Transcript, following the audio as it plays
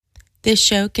This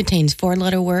show contains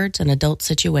 4-letter words and adult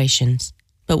situations.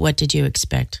 But what did you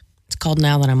expect? It's called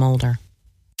Now That I'm Older.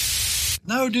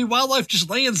 No, dude, wildlife just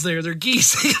lands there. They're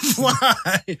geese. They can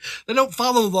fly. They don't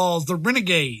follow laws. They're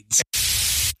renegades.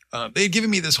 They'd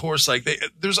given me this horse. Like,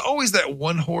 there's always that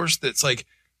one horse that's like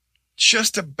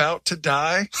just about to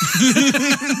die.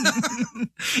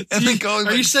 And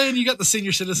are you saying you got the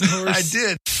senior citizen horse? I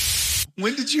did.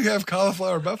 When did you have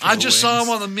cauliflower buffalo I just saw him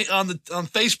on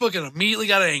Facebook and immediately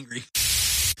got angry.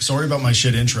 Sorry about my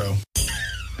shit intro.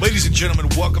 Ladies and gentlemen,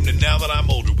 welcome to Now That I'm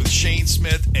Older with Shane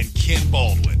Smith and Ken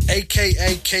Baldwin.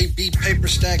 A.K.A. KB Paper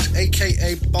Stacks,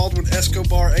 A.K.A. Baldwin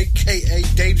Escobar, A.K.A.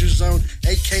 Danger Zone,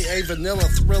 A.K.A. Vanilla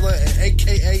Thriller, and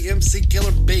A.K.A. MC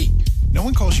Killer B. No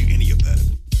one calls you any of that.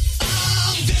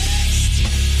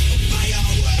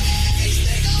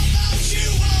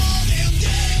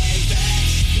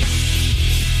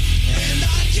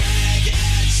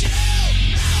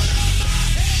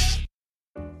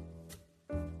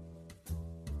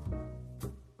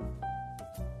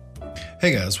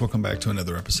 Hey guys, welcome back to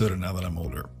another episode of Now That I'm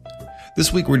Older.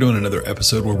 This week we're doing another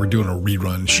episode where we're doing a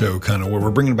rerun show, kind of where we're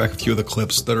bringing back a few of the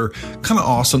clips that are kind of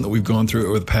awesome that we've gone through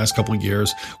over the past couple of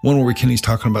years. One where Kenny's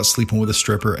talking about sleeping with a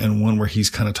stripper and one where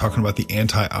he's kind of talking about the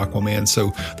anti-Aquaman.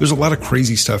 So there's a lot of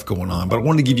crazy stuff going on, but I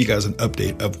wanted to give you guys an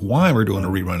update of why we're doing a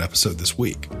rerun episode this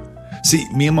week. See,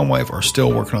 me and my wife are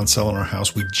still working on selling our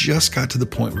house. We just got to the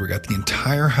point where we got the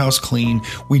entire house clean.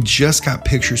 We just got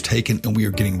pictures taken and we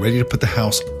are getting ready to put the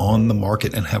house on the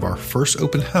market and have our first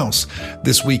open house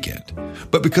this weekend.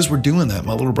 But because we're doing that,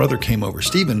 my little brother came over,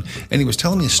 Steven, and he was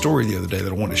telling me a story the other day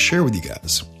that I wanted to share with you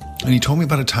guys. And he told me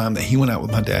about a time that he went out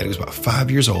with my dad. He was about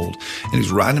 5 years old and he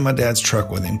was riding in my dad's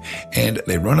truck with him and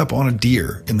they run up on a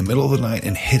deer in the middle of the night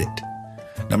and hit it.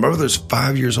 Now, my brother's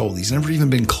 5 years old. He's never even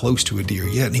been close to a deer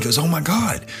yet. And he goes, "Oh my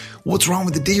God, what's wrong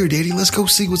with the deer, Daddy? Let's go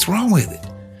see what's wrong with it."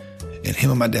 And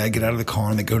him and my dad get out of the car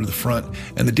and they go to the front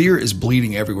and the deer is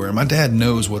bleeding everywhere. And my dad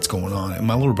knows what's going on. And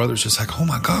my little brother's just like, "Oh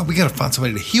my God, we got to find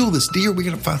somebody to heal this deer. We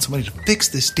got to find somebody to fix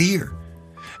this deer."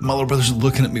 My little brother's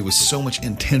looking at me with so much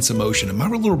intense emotion. And my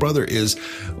little brother is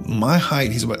my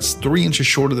height. He's about 3 inches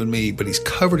shorter than me, but he's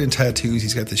covered in tattoos.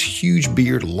 He's got this huge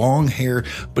beard, long hair,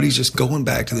 but he's just going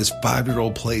back to this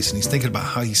 5-year-old place. And he's thinking about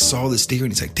how he saw this deer.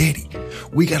 And he's like, "Daddy,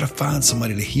 we got to find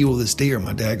somebody to heal this deer." And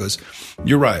my dad goes,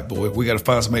 "You're right, boy. We got to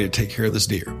find somebody to take care of this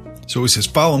deer." So he says,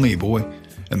 "Follow me, boy."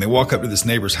 And they walk up to this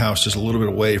neighbor's house just a little bit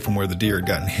away from where the deer had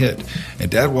gotten hit. And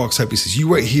Dad walks up. He says, "You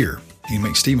wait here." He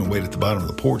makes Steven wait at the bottom of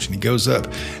the porch and he goes up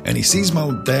and he sees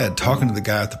my dad talking to the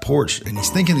guy at the porch and he's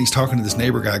thinking he's talking to this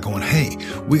neighbor guy going, "Hey,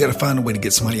 we got to find a way to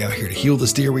get somebody out here to heal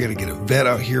this deer. We got to get a vet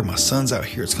out here. My son's out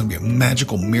here. It's going to be a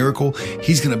magical miracle.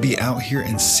 He's going to be out here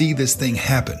and see this thing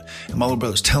happen." And my little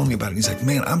brother's telling me about it. He's like,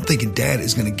 "Man, I'm thinking Dad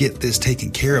is going to get this taken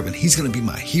care of and he's going to be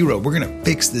my hero. We're going to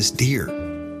fix this deer."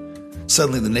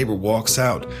 Suddenly the neighbor walks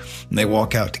out and they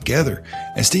walk out together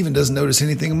and Steven doesn't notice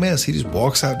anything amiss. He just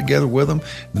walks out together with them.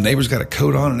 The neighbor's got a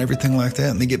coat on and everything like that.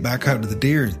 And they get back out to the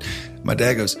deer. And my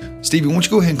dad goes, "Stevie, why don't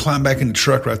you go ahead and climb back in the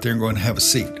truck right there and go ahead and have a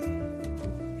seat."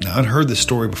 Now I'd heard this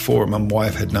story before. My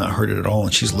wife had not heard it at all.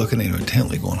 And she's looking at him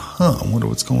intently going, I wonder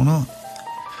what's going on.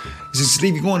 He says,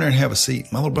 "Stevie, go in there and have a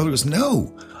seat." My little brother goes,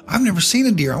 "No, I've never seen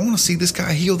a deer. I want to see this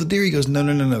guy heal the deer." He goes,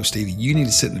 No, Stevie, you need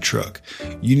to sit in the truck.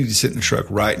 You need to sit in the truck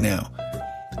right now."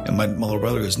 And my little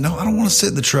brother goes, "No, I don't want to sit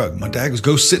in the truck." My dad goes,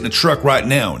 "Go sit in the truck right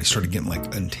now." And he started getting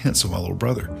like intense with my little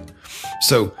brother.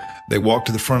 So they walk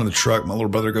to the front of the truck. My little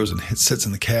brother goes and sits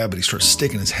in the cab, and he starts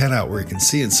sticking his head out where he can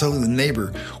see. And suddenly the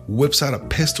neighbor whips out a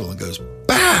pistol and goes,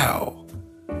 "Bow!"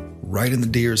 right in the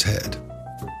deer's head.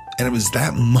 And it was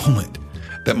that moment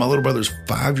that my little brother's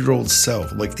 5-year-old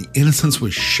self, like the innocence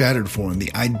was shattered for him.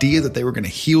 The idea that they were going to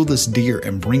heal this deer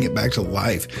and bring it back to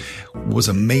life was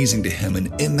amazing to him.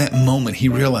 And in that moment, he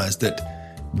realized that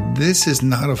this is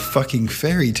not a fucking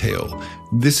fairy tale.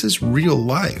 This is real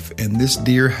life. And this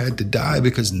deer had to die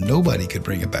because nobody could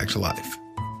bring it back to life.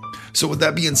 So with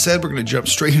that being said, we're going to jump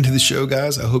straight into the show,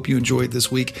 guys. I hope you enjoyed this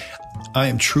week. I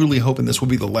am truly hoping this will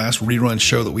be the last rerun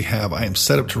show that we have. I am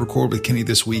set up to record with Kenny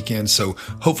this weekend, so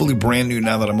hopefully brand new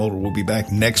Now That I'm Older will be back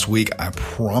next week, I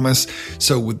promise.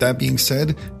 So with that being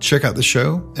said, check out the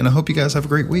show, and I hope you guys have a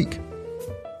great week.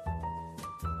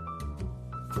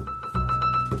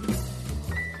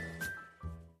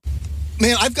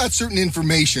 Man, I've got certain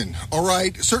information, all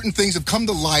right? Certain things have come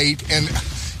to light, and,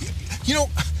 you know,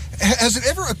 has it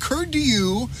ever occurred to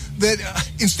you that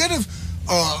instead of,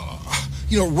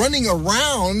 running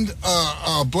around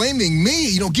blaming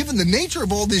me, given the nature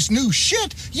of all this new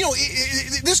shit,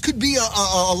 this could be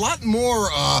a lot more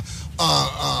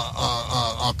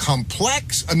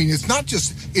complex. I mean,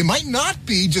 it might not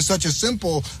be just such a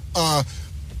simple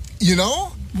You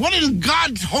know? What in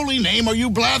God's holy name are you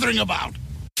blathering about?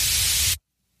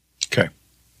 Okay.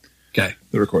 Okay,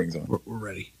 The recording's on. we're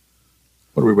ready.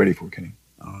 What are we ready for, Kenny?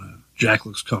 I don't know. Jack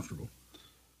looks comfortable.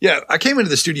 Yeah, I came into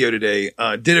the studio today,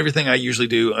 did everything I usually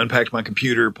do, unpacked my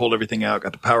computer, pulled everything out,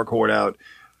 got the power cord out,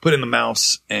 put in the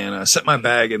mouse, and set my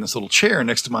bag in this little chair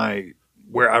next to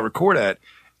where I record at.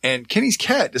 And Kenny's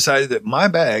cat decided that my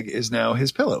bag is now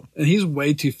his pillow. And he's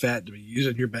way too fat to be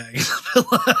using your bag as a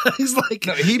pillow. He's like,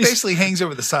 No, he basically hangs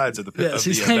over the sides of the pillow. yes,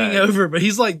 he's hanging over, but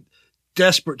he's like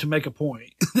desperate to make a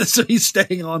point. So he's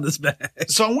staying on this bag.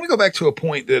 So I want to go back to a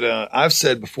point that I've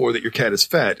said before, that your cat is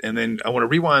fat. And then I want to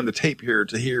rewind the tape here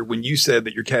to hear when you said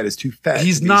that your cat is too fat.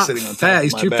 He's to be not sitting on top fat. of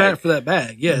He's my too bag. fat for that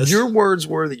bag. Yes. Your words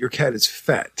were that your cat is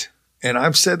fat. And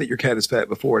I've said that your cat is fat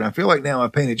before. And I feel like now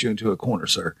I've painted you into a corner,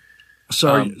 sir.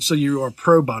 So you are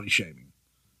pro body shaming.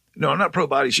 No, I'm not pro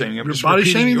body shaming. I'm You're just body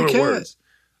repeating shaming your the cat. words.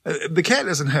 The cat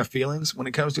doesn't have feelings when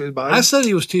it comes to his body. I said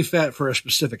he was too fat for a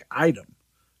specific item.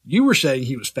 You were saying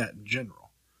he was fat in general.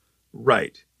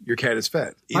 Right. Your cat is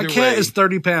fat. My Either cat way- is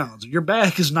 30 pounds. Your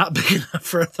bag is not big enough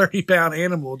for a 30-pound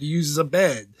animal to use as a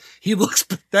bed. He looks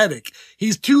pathetic.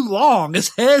 He's too long. His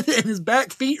head and his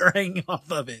back feet are hanging off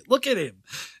of it. Look at him.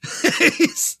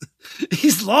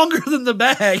 He's longer than the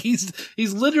bag. He's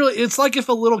literally, it's like if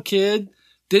a little kid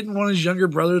didn't want his younger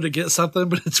brother to get something,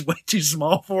 but it's way too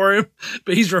small for him,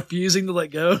 but he's refusing to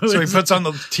let go. So he puts on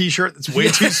the t-shirt that's way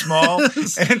too small,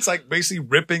 Yes. and it's like basically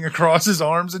ripping across his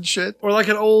arms and shit. Or like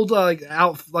an old like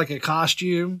a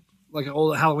costume, like an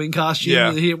old Halloween costume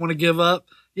Yeah. that he didn't want to give up.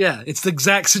 Yeah, it's the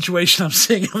exact situation I'm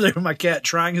seeing over there with my cat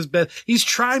trying his best. He's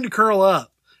trying to curl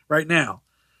up right now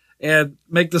and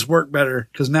make this work better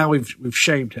because now we've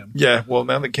shamed him. Yeah, well,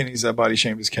 now that Kenny's body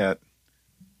shamed his cat.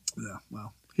 Yeah,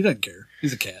 well, he doesn't care.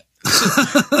 He's a cat.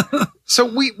 So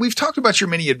we've talked about your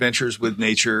many adventures with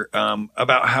nature,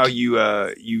 about how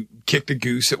you kicked a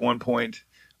goose at one point.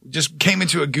 Just came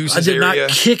into a goose's I did area. not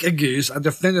kick a goose. I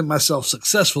defended myself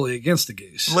successfully against the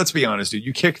goose. Let's be honest, dude.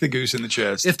 You kicked the goose in the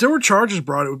chest. If there were charges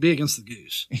brought, it would be against the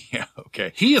goose. Yeah,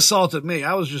 okay. He assaulted me.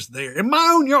 I was just there in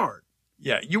my own yard.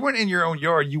 Yeah, you weren't in your own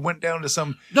yard. You went down to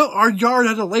some. No, our yard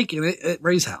had a lake in it at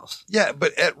Ray's house. Yeah,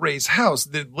 but at Ray's house,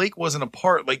 the lake wasn't a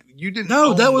part. Like you didn't.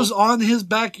 No, own that the- was on his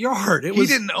backyard. He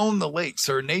didn't own the lake,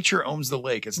 sir. Nature owns the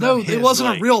lake. It's No, not his it wasn't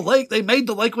lake. a real lake. They made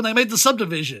the lake when they made the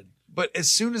subdivision. But as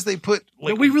soon as they put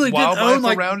like But we really didn't wildlife own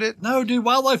like around it, No, dude,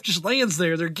 wildlife just lands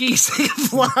there. They're geese. They can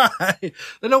fly.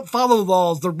 They don't follow the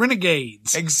laws. They're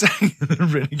renegades. exactly the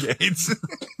renegades.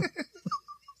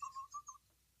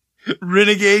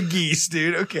 Renegade geese,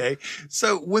 dude. Okay,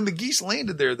 so when the geese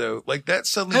landed there, though, like that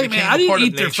suddenly Hey became man, I a didn't part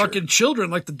eat of their nature. fucking children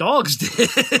like the dogs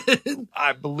did.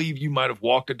 I believe you might have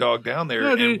walked a dog down there No,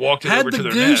 and dude, walked it had over the to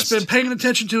their goose nest. been paying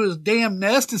attention to his damn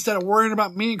nest instead of worrying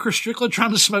about me and Chris Strickland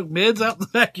trying to smoke mids out in the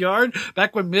backyard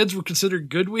back when mids were considered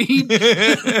good weed?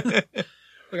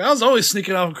 Like I was always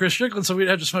sneaking off with Chris Strickland so we'd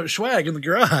have to smoke swag in the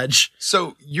garage.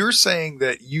 So you're saying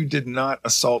that you did not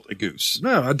assault a goose?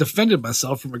 No, I defended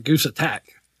myself from a goose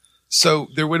attack. So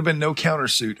there would have been no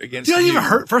countersuit against Dude, I you. didn't even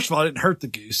hurt. First of all, I didn't hurt the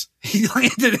goose. He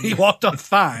landed and he walked off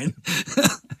fine.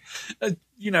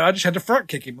 I just had to front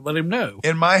kick him and let him know.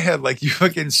 In my head, like you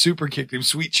fucking super kicked him,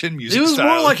 sweet chin music. It was style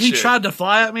more like and he shit. tried to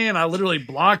fly at me and I literally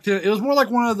blocked it. It was more like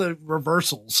one of the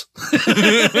reversals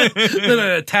than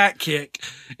an attack kick.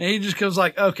 And he just goes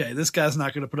like, okay, this guy's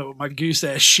not going to put up with my goose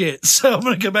ass shit. So I'm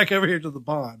going to go back over here to the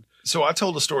pond. So I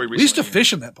told a story recently. We used to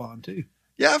fish in that pond too.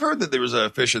 Yeah, I've heard that there was a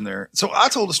fish in there. So I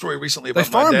told a story recently They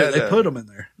about my farmed dad. it. They put them in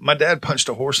there. My dad punched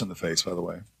a horse in the face. By the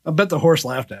way, I bet the horse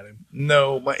laughed at him.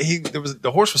 no,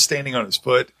 the horse was standing on his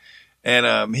foot,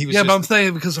 and he was. Yeah, just, but I'm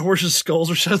saying because the horse's skulls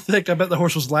are so thick, I bet the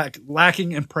horse was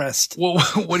lacking impressed. well,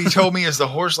 what he told me is the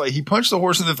horse he punched the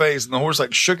horse in the face, and the horse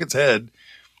shook its head,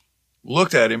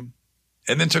 looked at him,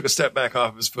 and then took a step back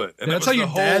off his foot. And That's that how was your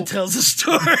the dad whole. tells the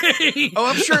story. Oh,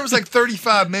 I'm sure it was like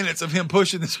 35 minutes of him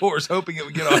pushing this horse, hoping it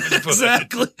would get off his foot.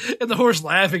 Exactly. And the horse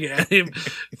laughing at him.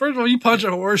 First of all, you punch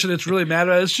a horse and it's really mad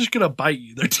about it, it's just going to bite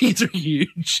you. Their teeth are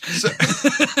huge. So,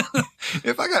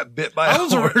 if I got bit by a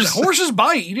horse, Horses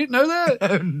bite. You didn't know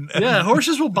that? Yeah,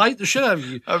 horses will bite the shit out of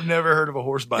you. I've never heard of a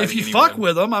horse biting If you anyone. fuck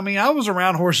with them, I mean, I was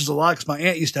around horses a lot because my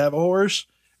aunt used to have a horse,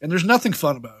 and there's nothing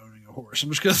fun about owning a horse. I'm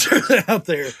just going to throw that out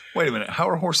there. Wait a minute, how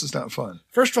are horses not fun?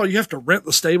 First of all, you have to rent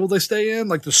the stable they stay in,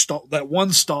 like the stall, that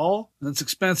one stall, and it's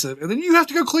expensive. And then you have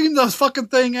to go clean the fucking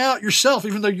thing out yourself,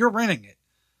 even though you're renting it.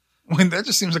 I mean, that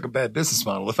just seems like a bad business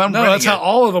model. If I'm No, renting that's how it,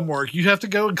 all of them work. You have to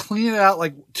go and clean it out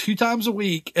like 2 times a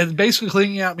week. And basically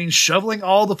cleaning it out means shoveling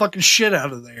all the fucking shit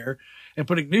out of there and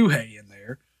putting new hay in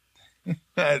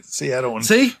there. see, I don't want.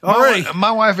 See? Already.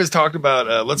 My wife has talked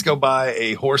about let's go buy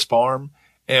a horse farm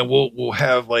and we'll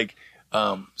have like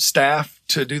staff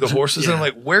to do the horses. And I'm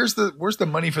like, where's the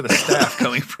money for the staff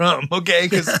coming from? Okay.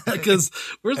 Because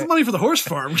where's the money for the horse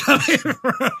farm coming from?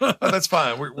 Oh, that's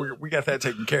fine. We got that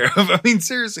taken care of. I mean,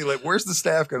 seriously, like, where's the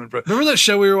staff coming from? Remember that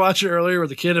show we were watching earlier where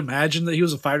the kid imagined that he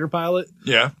was a fighter pilot?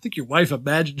 Yeah. I think your wife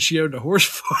imagined she owned a horse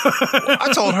farm.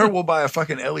 I told her we'll buy a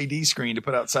fucking LED screen to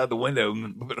put outside the window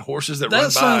and put horses that run by.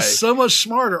 That sounds so much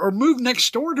smarter. Or move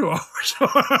next door to a horse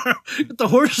farm. Get the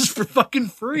horses for fucking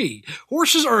free.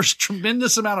 Horses are a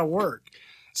tremendous amount of work.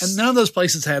 And none of those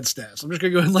places had staff. So I'm just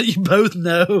going to go ahead and let you both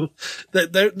know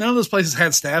that none of those places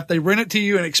had staff. They rent it to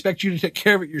you and expect you to take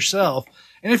care of it yourself.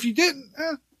 And if you didn't,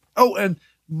 and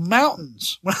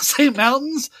mountains. When I say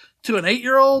mountains, to an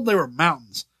 8-year-old, they were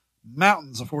mountains.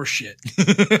 Mountains of horse shit.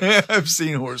 I've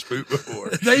seen horse poop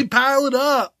before. They pile it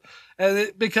up and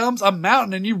it becomes a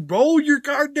mountain, and you roll your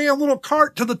goddamn little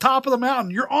cart to the top of the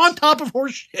mountain. You're on top of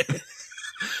horse shit.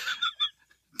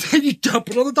 Then you dump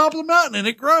it on the top of the mountain and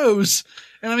it grows.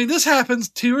 And I mean, this happens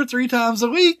 2 or 3 times a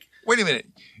week. Wait a minute.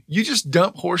 You just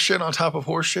dump horse shit on top of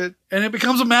horse shit? And it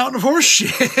becomes a mountain of horse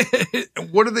shit.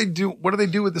 And what do they do? What do they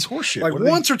do with this horse shit? Like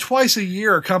once or twice a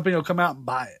year, a company will come out and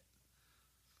buy it.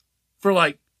 For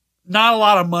like, not a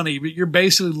lot of money, but you're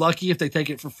basically lucky if they take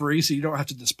it for free so you don't have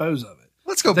to dispose of it.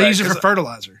 Let's go back. They use it for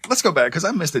fertilizer. Let's go back because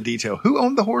I missed a detail. Who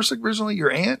owned the horse originally?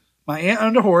 Your aunt? My aunt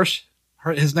owned a horse.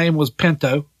 His name was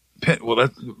Pinto. Well,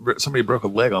 somebody broke a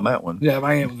leg on that one. Yeah,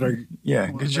 my aunt was very...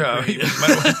 Yeah, good job.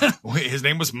 His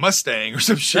name was Mustang or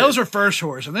some shit. That was her first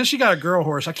horse. And then she got a girl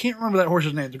horse. I can't remember that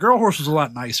horse's name. The girl horse was a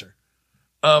lot nicer.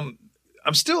 I'm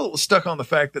still stuck on the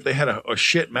fact that they had a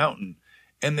shit mountain.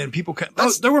 And then people...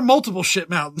 there were multiple shit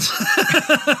mountains.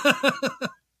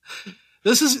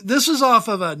 This is off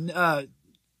of a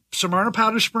Smyrna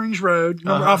Powder Springs Road.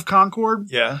 Remember off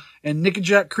Concord? Yeah. And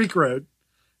Nickajack Creek Road.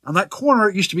 On that corner,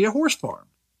 it used to be a horse farm.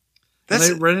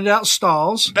 They rented out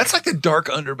stalls. That's like the dark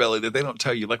underbelly that they don't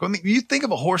tell you. Like when you think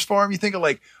of a horse farm, you think of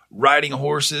like riding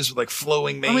horses with like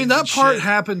flowing manes. I mean, that part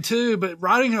happened too, but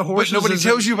riding a horse. But nobody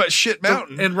tells you about shit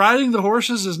mountain. And riding the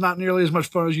horses is not nearly as much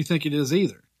fun as you think it is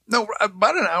either. No,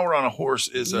 about an hour on a horse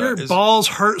is your balls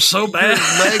hurt so bad.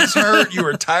 Your legs hurt. You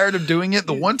were tired of doing it.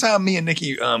 The one time me and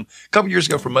Nikki, a couple years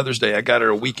ago for Mother's Day, I got her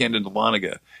a weekend in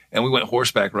Dahlonega and we went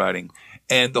horseback riding.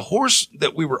 And the horse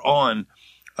that we were on,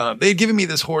 they had given me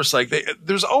this horse. Like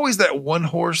there's always that one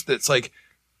horse that's like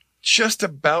just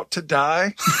about to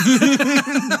die.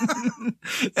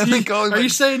 Are you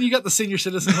saying you got the senior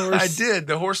citizen horse? I did.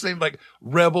 The horse named like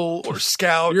Rebel or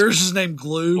Scout. Yours is named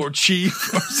Glue or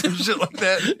Chief or some shit like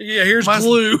that. Yeah, here's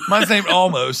Glue. Mine's named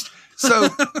Almost. So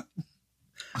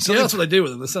that's what they do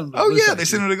with them. They send them to they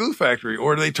send them to Glue Factory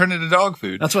or they turn it into dog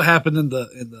food. That's what happened in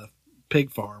the pig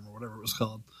farm or whatever it was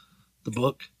called. The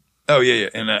book. Oh, yeah.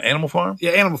 And Animal Farm?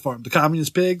 Yeah, Animal Farm. The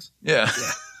communist pigs. Yeah.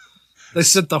 They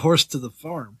sent the horse to the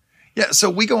farm. Yeah, so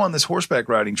we go on this horseback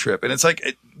riding trip, and it's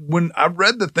like when I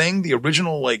read the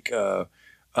original like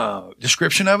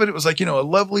description of it, it was like, a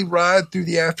lovely ride through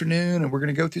the afternoon, and we're going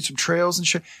to go through some trails and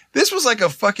shit. This was like a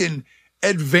fucking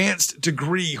advanced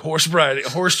degree horse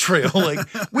trail. Like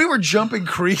we were jumping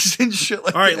creeks and shit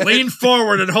like that. All right, lean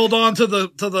forward and hold on to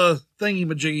the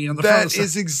thingy-majiggy on the front. That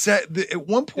is exactly. At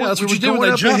one point, that's what you do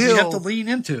when they jump. You have to lean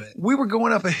into it. We were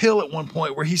going up a hill at one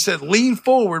point where he said, "Lean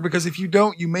forward because if you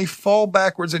don't, you may fall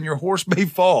backwards and your horse may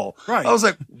fall." Right. I was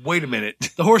like, "Wait a minute."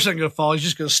 The horse ain't going to fall. He's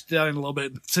just going to stand a little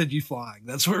bit and send you flying.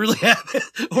 That's what really happened.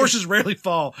 Horses rarely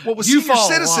fall. Well, with senior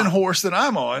citizen horse that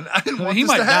I'm on, I didn't want this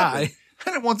to happen. Die. I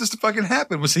didn't want this to fucking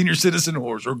happen with senior citizen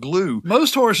horse or Glue.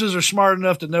 Most horses are smart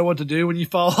enough to know what to do when you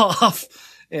fall off.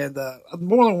 And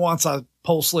more than once, I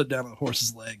pole slid down a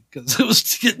horse's leg because it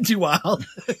was getting too wild,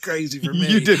 crazy for me.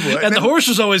 You did what? And the horse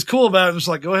was always cool about it. It was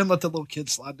like, go ahead and let the little kid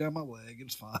slide down my leg.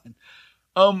 It's fine.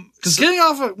 Because getting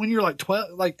off it when you're like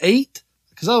 12, like 8,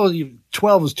 because I was even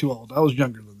 12 was too old. I was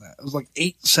younger than that. I was like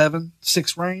 8, 7,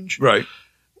 6 range. Right.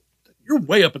 You're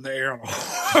way up in the air on a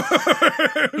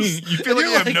horse. You feel like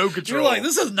you have no control. You're like,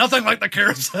 this is nothing like the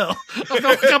carousel. I feel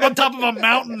like I'm on top of a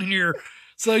mountain here.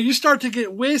 So you start to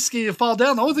get whiskey and fall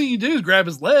down. The only thing you do is grab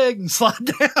his leg and slide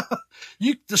down.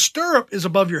 The stirrup is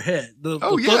above your head. The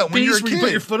when you're a kid. You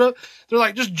put your foot up. They're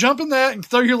like, just jump in that and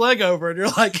throw your leg over. And you're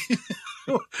like,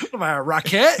 what am I, a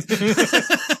rocket?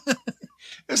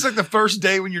 It's like the first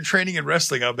day when you're training in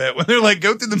wrestling, I bet, when they're like,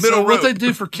 go through the middle rope. What they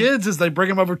do for kids is they bring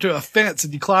them over to a fence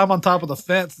and you climb on top of the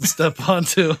fence and step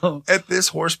onto them. At this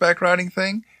horseback riding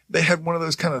thing, they had one of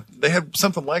those they had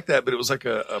something like that, but it was like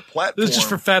a platform. It was just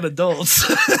for fat adults.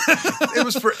 It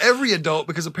was for every adult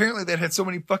because apparently they had so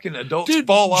many fucking adults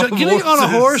fall off of getting horses. on a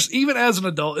horse, even as an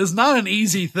adult, is not an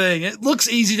easy thing. It looks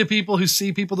easy to people who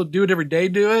see people that do it every day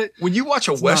do it. When you watch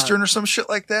a Western or some shit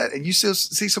like that and you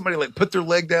see somebody like put their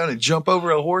leg down and jump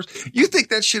over a horse, you think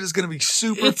that shit is going to be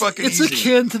super fucking easy. It's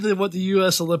akin to what the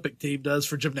U.S. Olympic team does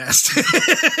for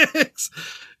gymnastics.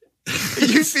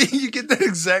 You get that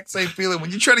exact same feeling when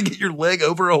you try to get your leg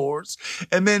over a horse,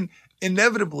 and then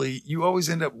inevitably you always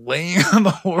end up laying on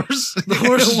the horse. The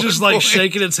horse is just like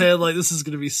shaking its head like this is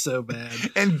going to be so bad.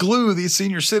 And Glue, the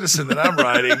senior citizen that I'm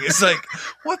riding, is like,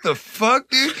 what the fuck,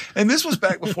 dude? And this was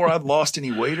back before I'd lost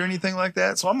any weight or anything like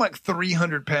that. So I'm like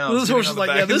 300 pounds. This horse is like,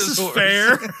 yeah, this is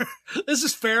fair. This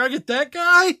is fair. I get that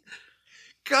guy.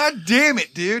 God damn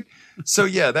it, dude. So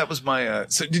yeah, that was my,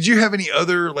 so did you have any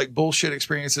other like bullshit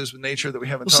experiences with nature that we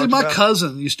haven't talked about? My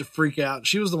cousin used to freak out.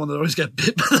 She was the one that always got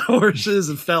bit by the horses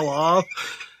and fell off.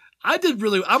 I've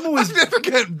never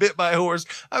gotten bit by a horse.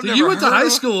 You went to high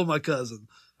school with my cousin.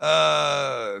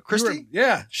 Christy?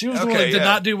 Yeah. She was the one that did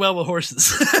not do well with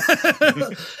horses.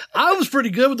 I was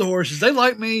pretty good with the horses. They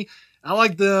liked me. I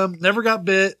liked them. Never got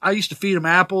bit. I used to feed them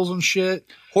apples and shit.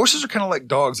 Horses are kind of like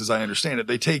dogs, as I understand it.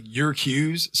 They take your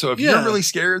cues. So if you're really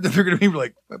scared, then they're going to be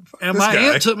like, and my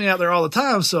aunt took me out there all the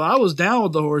time. So I was down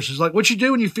with the horses. Like what you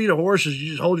do when you feed a horse is you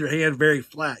just hold your hand very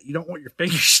flat. You don't want your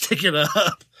fingers sticking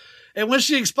up. And when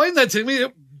she explained that to me,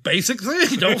 basic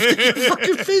thing, don't stick your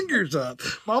fucking fingers up.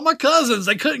 All my cousins,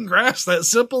 they couldn't grasp that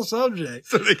simple subject.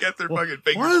 So they got their fucking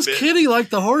fingers Why does Kitty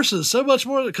like the horses so much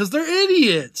more? Because they're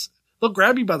idiots. They'll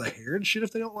grab you by the hair and shit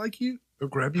if they don't like you. They'll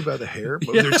grab you by the hair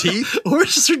with their teeth?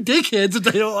 Horses are dickheads if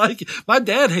they don't like you. My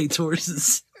dad hates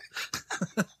horses.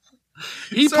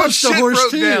 He punched a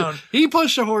horse too. He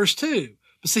punched a horse too.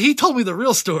 But see, he told me the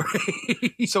real story.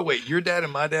 So wait, your dad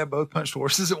and my dad both punched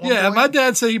horses at one point? Yeah, my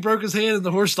dad said he broke his hand and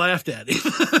the horse laughed at him.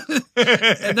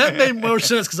 And that made more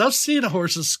sense because I've seen a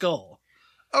horse's skull.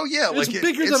 Oh yeah. It's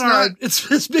bigger than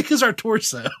it's as big as our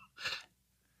torso.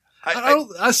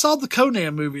 I saw the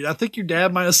Conan movie. I think your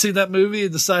dad might have seen that movie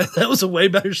and decided that was a way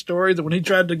better story than when he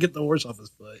tried to get the horse off his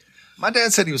foot. My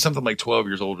dad said he was something like 12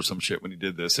 years old or some shit when he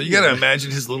did this. So you got to imagine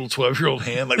his little 12-year-old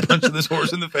hand like punching this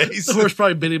horse in the face. The horse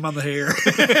probably bit him on the hair.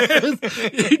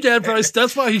 Your dad probably,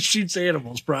 that's why he shoots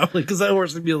animals probably, because that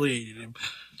horse humiliated him.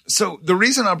 So the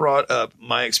reason I brought up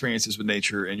my experiences with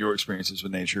nature and your experiences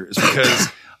with nature is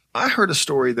because I heard a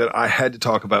story that I had to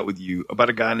talk about with you about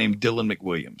a guy named Dylan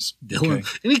McWilliams. Dylan.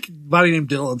 Okay. Anybody named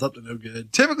Dylan's up to no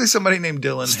good. Typically somebody named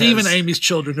Dylan. Steve and Amy's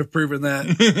children have proven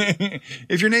that.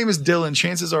 If your name is Dylan,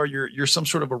 chances are you're some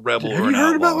sort of a rebel or an outlaw. Have you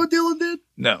heard about what Dylan did?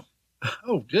 No.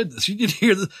 Oh, goodness. You need to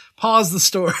hear pause the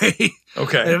story.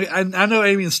 Okay. And I know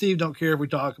Amy and Steve don't care if we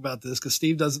talk about this because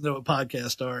Steve doesn't know what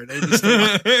podcasts are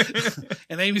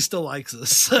and Amy still likes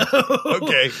us. So,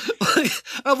 okay.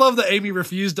 I love that Amy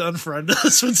refused to unfriend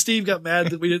us when Steve got mad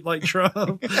that we didn't like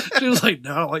Trump. She was like,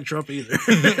 no, I don't like Trump either.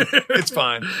 It's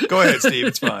fine. Go ahead, Steve.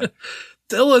 It's fine.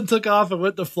 Dylan took off and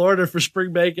went to Florida for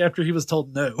spring break after he was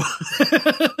told no.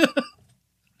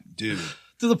 Dude.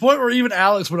 To the point where even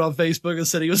Alex went on Facebook and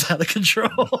said he was out of control.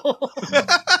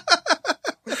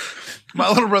 My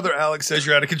little brother Alex says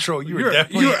you're out of control. You're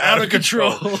definitely out of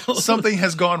control. Something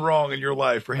has gone wrong in your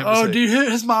life for him to say. Oh,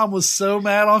 dude, his mom was so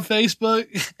mad on Facebook.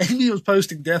 Amy was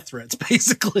posting death threats,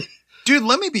 basically. Dude,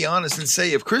 let me be honest and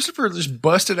say, if Christopher just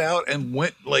busted out and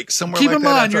went like somewhere Keep like in that,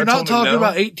 mind, you're not talking no,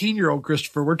 about 18-year-old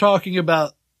Christopher. We're talking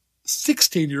about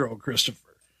 16-year-old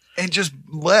Christopher. And just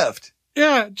left.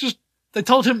 Yeah, just they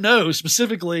told him no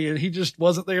specifically, and he just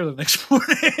wasn't there the next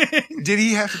morning. Did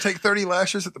he have to take 30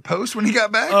 lashes at the post when he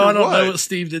got back? Oh, I don't know what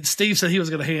Steve did. Steve said he was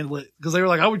going to handle it because they were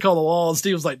like, I would call the wall. And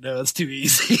Steve was like, no, it's too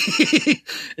easy.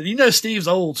 And you know, Steve's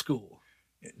old school.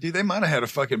 Dude, they might have had a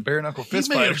fucking bare knuckle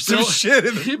fist fight or some shit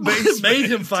in the basement. Made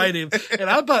him fight him. And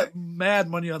I bet mad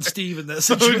money on Steve in that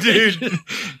situation. Oh, dude.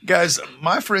 Guys,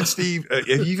 my friend Steve,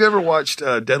 if you've ever watched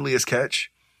Deadliest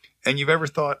Catch, and you've ever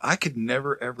thought, I could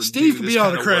never, ever Steve do would this be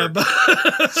on kind the of crab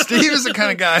boat. Steve is the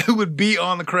kind of guy who would be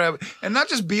on the crab, and not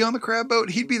just be on the crab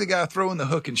boat, he'd be the guy throwing the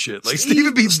hook and shit. Like Steve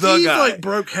would be the guy. Steve like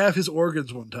broke half his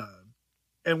organs one time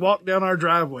and walked down our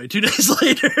driveway 2 days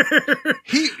later.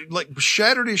 He like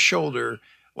shattered his shoulder,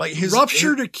 like his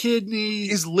ruptured a kidney.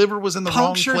 His liver was in the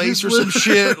wrong place or some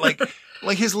shit.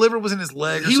 Like his liver was in his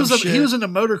leg or he some shit. He was into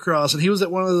motocross and he was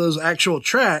at one of those actual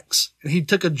tracks and he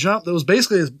took a jump that was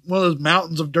basically one of those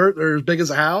mountains of dirt that are as big as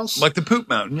a house. Like the poop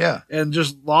mountain, yeah. And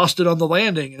just lost it on the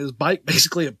landing and his bike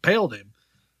basically impaled him.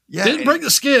 Yeah, Didn't break the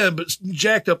skin, but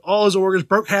jacked up all his organs,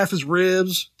 broke half his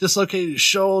ribs, dislocated his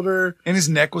shoulder. and his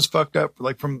neck was fucked up,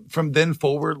 like from then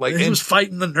forward. Like, And he and- was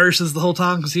fighting the nurses the whole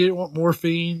time because he didn't want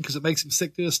morphine because it makes him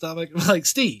sick to his stomach. I'm like,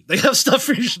 Steve, they have stuff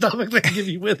for your stomach they can give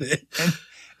you with it.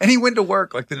 and he went to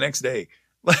work like the next day.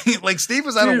 Like Steve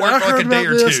was out of Dude, work I for like heard a day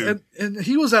about or this, two. and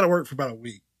he was out of work for about a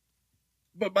week.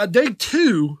 But by day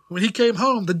 2, when he came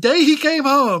home, the day he came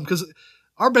home, because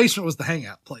our basement was the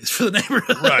hangout place for the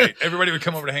neighborhood. Right. Everybody would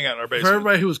come over to hang out in our For basement.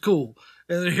 everybody who was cool.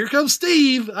 And then here comes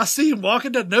Steve. I see him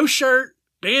walking down, no shirt,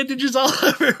 bandages all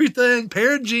over everything,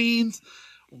 pair of jeans,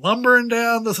 lumbering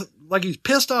down like he's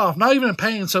pissed off, not even in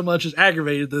pain so much as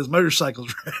aggravated that his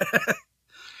motorcycle's wrecked.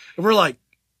 And we're like,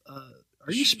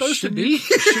 are you supposed to be?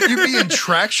 Should you be in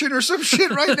traction or some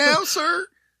shit right now, sir?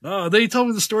 No, then he told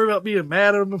me the story about being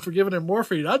mad at him for giving him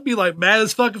morphine. I'd be like mad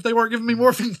as fuck if they weren't giving me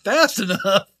morphine fast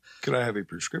enough. Could I have a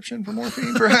prescription for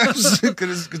morphine, perhaps?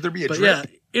 Could there be a But drip?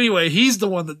 yeah, anyway, he's the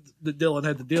one that Dylan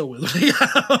had to deal with.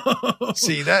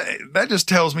 See, that just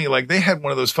tells me like they had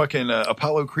one of those fucking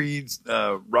Apollo Creed's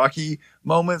Rocky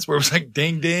moments where it was like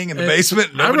ding ding in the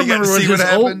basement. Nobody got to see what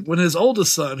happened. When his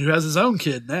oldest son, who has his own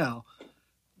kid now,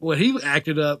 when he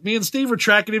acted up, me and Steve were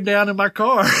tracking him down in my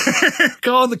car,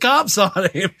 calling the cops on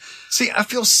him. See, I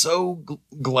feel so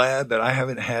glad that I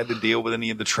haven't had to deal with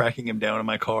any of the tracking him down in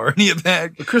my car, any of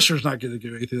that. But Christopher's not going to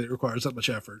do anything that requires that much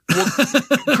effort.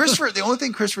 Christopher, the only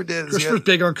thing Christopher did is Christopher's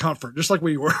big on comfort, just like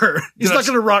we were. He's Did I not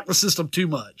going to rock the system too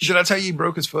much. did I tell you he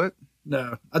broke his foot?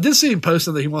 No, I did see him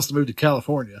posting that he wants to move to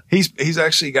California. He's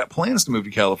actually got plans to move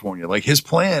to California. Like his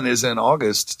plan is in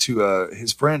August to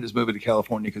his friend is moving to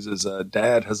California because his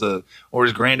dad has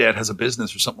his granddad has a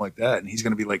business or something like that, and he's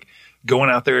going to be like going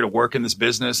out there to work in this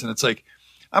business. And it's like,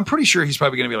 I'm pretty sure he's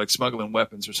probably going to be like smuggling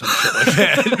weapons or some shit like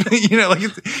that. You know, like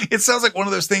it sounds like one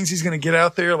of those things he's going to get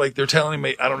out there. Like they're telling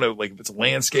him, I don't know, like if it's a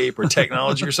landscape or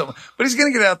technology or something, but he's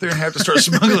going to get out there and have to start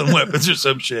smuggling weapons or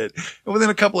some shit. And within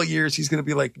a couple of years, he's going to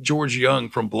be like George Young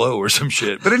from Blow or some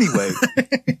shit. But anyway,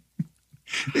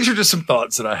 these are just some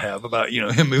thoughts that I have about,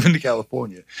 him moving to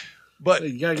California. But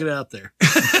You gotta get out there.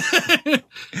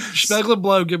 Smuggling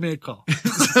blow, give me a call.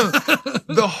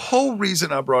 the whole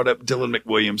reason I brought up Dylan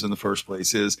McWilliams in the first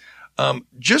place is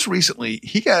just recently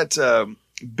he got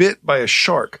bit by a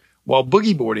shark while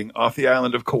boogie boarding off the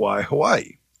island of Kauai,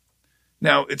 Hawaii.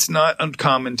 Now, it's not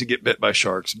uncommon to get bit by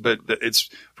sharks, but it's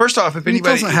first off, if It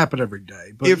anybody doesn't happen every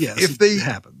day, but yes, it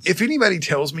happens. if anybody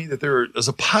tells me that there is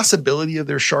a possibility of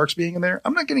their sharks being in there,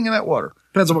 I'm not getting in that water.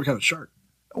 Depends on what kind of shark.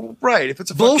 Right? If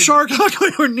it's a Bull fucking, shark? I'm not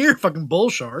going anywhere near a fucking bull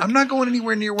shark. I'm not going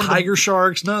anywhere near one of the Tiger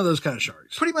sharks, none of those kind of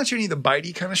sharks. pretty much any of the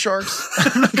bitey kind of sharks.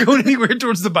 I'm not going anywhere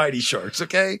towards the bitey sharks.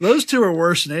 Okay. Those two are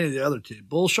worse than any of the other two.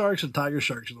 Bull sharks and tiger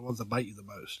sharks are the ones that bite you the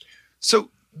most.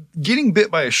 So getting bit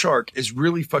by a shark is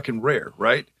really fucking rare,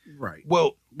 right? Right.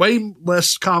 Well, Way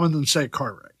less common than, say, a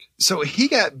car wreck. so he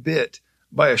got bit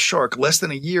by a shark less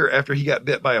than a year after he got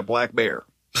bit by a black bear.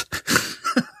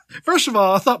 First of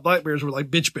all, I thought black bears were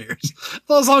like bitch bears. I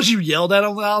thought as long as you yelled at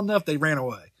them loud enough, they ran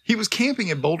away. He was camping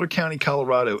in Boulder County,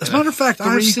 Colorado. As a matter of fact,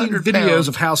 I've seen 300 videos pound-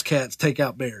 of house cats take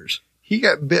out bears. He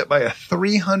got bit by a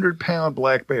 300-pound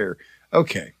black bear.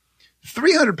 Okay.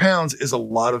 300 pounds is a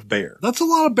lot of bear. That's a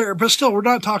lot of bear, but still, we're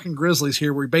not talking grizzlies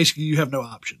here where basically you have no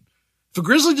option. If a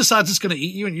grizzly decides it's going to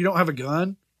eat you and you don't have a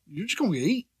gun, you're just going to get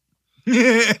eaten.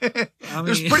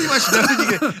 There's pretty much nothing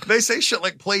you can. They say shit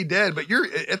like play dead, but you're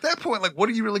at that point, like, what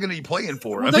are you really going to be playing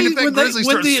for? If that grizzly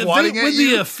starts swatting at when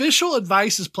you. the official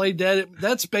advice is play dead,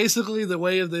 that's basically the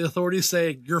way of the authorities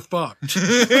saying you're fucked.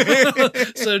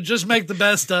 So just make the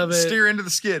best of it. Steer into the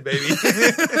skid, baby.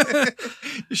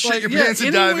 You shit Like, your yeah, pants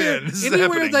and dive in. This is anywhere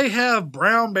happening. they have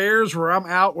brown bears where I'm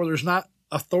out, where there's not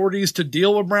authorities to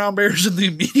deal with brown bears in the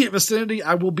immediate vicinity,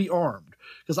 I will be armed.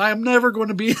 Because I am never going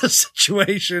to be in a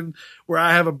situation where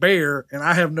I have a bear and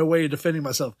I have no way of defending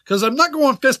myself. Because I'm not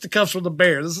going fisticuffs with a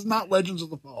bear. This is not Legends of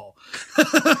the Fall.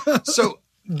 So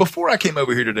before I came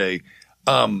over here today,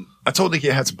 I told Nikki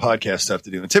I had some podcast stuff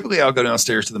to do. And typically I'll go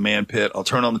downstairs to the man pit. I'll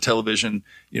turn on the television,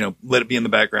 let it be in the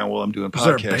background while I'm doing Is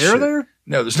there podcast a bear shit. there?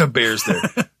 No, there's no bears there.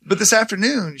 But this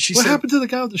afternoon, she What said, happened to the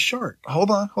guy with the shark? hold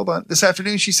on. This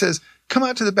afternoon, she says, come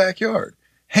out to the backyard.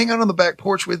 Hang out on the back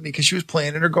porch with me because she was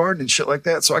playing in her garden and shit like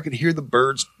that. So I could hear the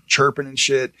birds chirping and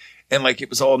shit. And like it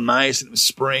was all nice and it was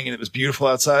spring and it was beautiful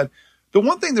outside. The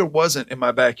one thing there wasn't in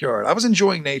my backyard, I was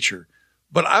enjoying nature,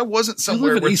 but I wasn't You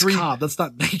somewhere live in where East Cobb. That's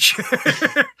not nature.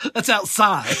 That's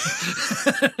outside.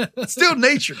 still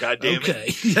nature, goddammit.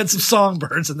 Okay. You had some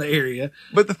songbirds in the area.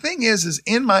 But the thing is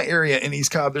in my area in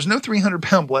East Cobb, there's no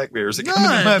 300-pound black bears that come into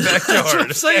my None. backyard. That's what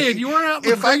I'm saying. You weren't out in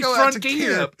the If I great go out to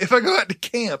frontier.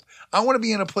 camp, I want to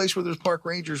be in a place where there's park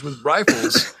rangers with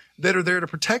rifles that are there to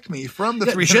protect me from the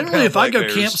 300 generally, if I go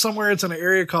bears. camp somewhere, it's in an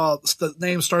area called, the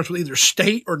name starts with either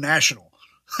state or national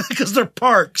because they're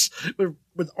parks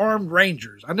with armed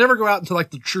rangers. I never go out into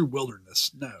like the true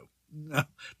wilderness. No,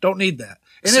 don't need that.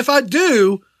 And if I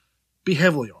do, be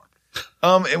heavily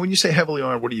armed. And when you say heavily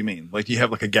armed, what do you mean? Like, do you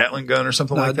have like a Gatling gun or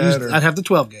something No, like that? Or I'd have the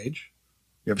 12 gauge.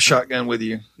 you have a shotgun with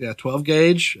you? Yeah, 12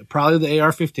 gauge, probably the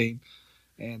AR-15,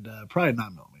 and probably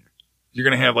 9mm. You're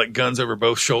going to have like guns over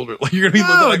both shoulders. Like you're going to be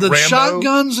No, looking like the Rambo.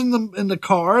 shotguns in the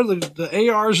car, the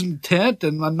AR's in the tent,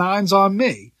 and my 9's on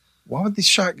me. Why would the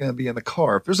shotgun be in the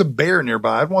car? If there's a bear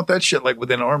nearby, I'd want that shit like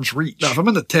within arm's reach. No, if I'm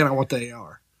in the tent, I want the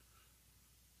AR.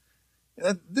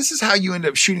 This is how you end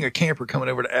up shooting a camper coming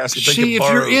over to ask if they See, can if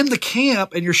borrow. you're in the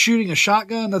camp and you're shooting a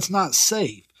shotgun, that's not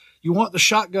safe. You want the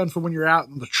shotgun for when you're out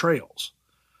in the trails.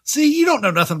 See, you don't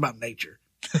know nothing about nature.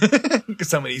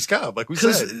 Because I'm in East Cobb, like we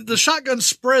said. Because the shotgun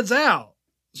spreads out.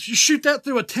 So you shoot that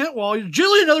through a tent wall, you're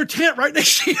generally another tent right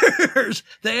next to yours.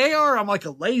 The AR, I'm like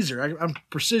a laser. I'm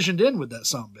precisioned in with that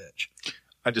son-of-a-bitch.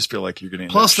 I just feel like you're going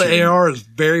to Plus, the AR is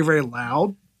very, very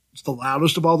loud. It's the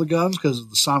loudest of all the guns because of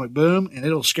the sonic boom, and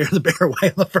it'll scare the bear away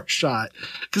on the first shot.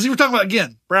 Because you were talking about,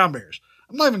 again, brown bears.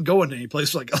 I'm not even going to any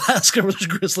place like Alaska where there's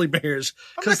grizzly bears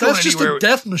because I'm not that's going just anywhere. a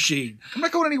death machine. I'm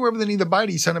not going anywhere with any of the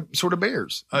bitey sort of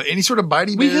bears. Any sort of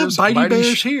bitey We bears? have bitey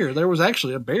bears here. There was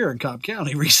actually a bear in Cobb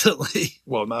County recently.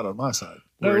 Well, not on my side.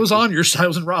 No, it was on your side. It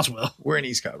was in Roswell. We're in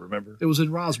East Cobb, remember? It was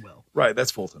in Roswell. Right,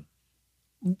 that's Fulton.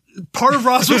 Part of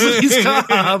Roswell's in East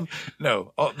Cobb.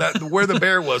 No, where the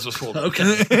bear was Fulton.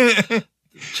 Okay.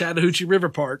 Chattahoochee River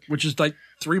Park, which is like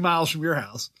 3 miles from your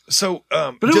house. So,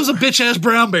 But it was a bitch-ass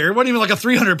brown bear. It wasn't even like a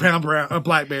 300-pound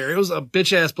black bear. It was a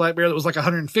bitch-ass black bear that was like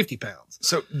 150 pounds.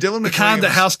 So Dylan The McWilliams, kind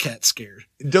that house cat scared.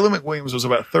 Dylan McWilliams was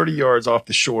about 30 yards off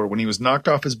the shore when he was knocked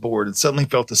off his board and suddenly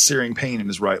felt a searing pain in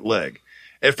his right leg.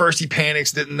 At first, he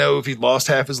panics, didn't know if he'd lost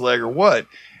half his leg or what.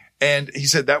 And he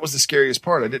said, that was the scariest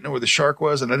part. I didn't know where the shark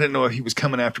was, and I didn't know if he was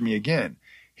coming after me again.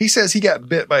 He says he got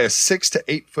bit by a 6 to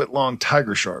 8 foot long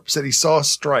tiger shark. Said he saw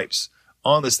stripes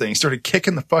on this thing. He started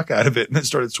kicking the fuck out of it and then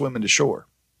started swimming to shore.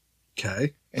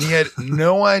 Okay. And he had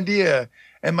no idea.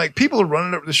 And like people are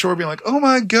running up to the shore being like, oh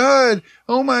my God,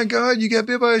 you got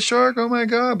bit by a shark. Oh my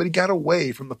God. But he got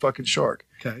away from the fucking shark.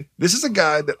 Okay. This is a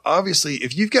guy that obviously,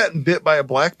 if you've gotten bit by a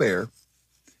black bear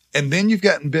and then you've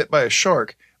gotten bit by a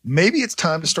shark, maybe it's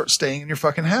time to start staying in your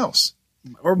fucking house.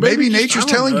 Or Maybe just, nature's I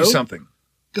don't telling you know, something.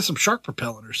 Get some shark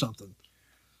propellant or something.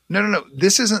 No.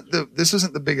 This isn't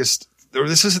the biggest, or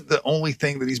this isn't the only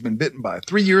thing that he's been bitten by.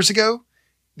 3 years ago,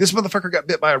 this motherfucker got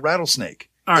bit by a rattlesnake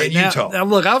All right, in now, Utah. now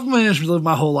look, I've managed to live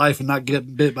my whole life and not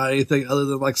get bit by anything other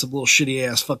than like some little shitty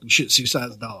ass fucking shih tzu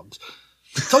sized dogs.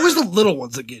 It's always the little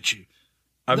ones that get you.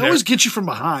 They always get you from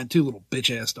behind, too, little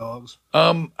bitch ass dogs.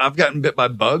 I've gotten bit by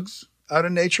bugs out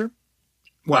in nature.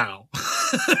 Wow.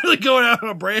 Really going out on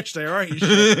a branch there, aren't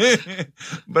you?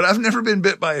 But I've never been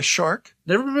bit by a shark.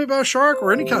 Never been bit by a shark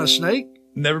or any kind of snake?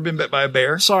 Never been bit by a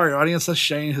bear. Sorry, audience, that's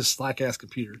Shane, his slack ass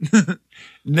computer.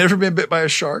 Never been bit by a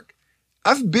shark.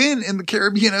 I've been in the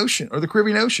Caribbean Ocean or the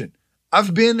Caribbean Ocean.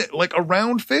 I've been like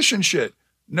around fish and shit.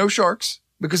 No sharks.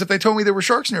 Because if they told me there were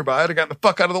sharks nearby, I'd have gotten the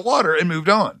fuck out of the water and moved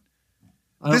on.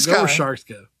 I don't This go where guy- sharks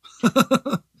go.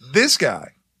 This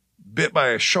guy bit by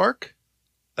a shark,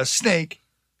 a snake,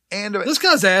 and a This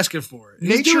guy's asking for it. He's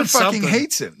nature doing fucking something.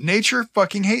 hates him. Nature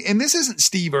fucking hate. And this isn't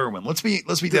Steve Irwin. Let's be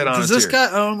dead honest Does this here.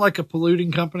 guy own like a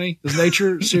polluting company? Is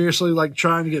nature seriously like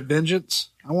trying to get vengeance?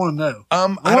 I want to know.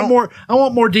 I don't- I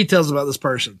want more details about this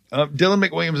person. Dylan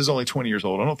McWilliams is only 20 years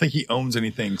old. I don't think he owns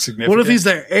anything significant. What if he's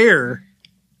the heir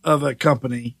of a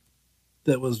company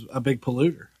that was a big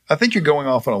polluter? I think you're going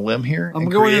off on a limb here. I'm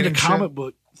and going into creating shit. comic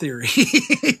book theory.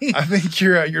 I think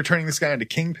you're turning this guy into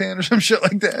Kingpin or some shit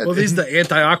like that. Well, he's the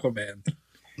anti-Aquaman.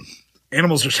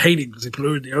 Animals just hate him because he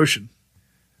polluted the ocean.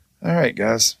 All right,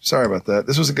 guys. Sorry about that.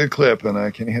 This was a good clip,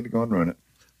 and Kenny had to go and ruin it.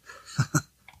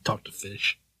 Talk to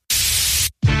fish.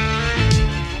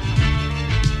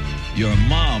 Your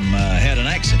mom had an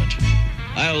accident.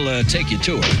 I'll take you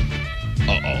to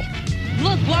her. Uh-oh.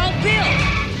 Look, Wild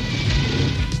Bill.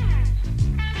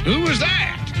 Who was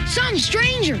that? Some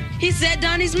stranger. He said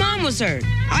Donnie's mom was hurt.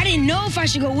 I didn't know if I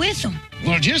should go with him.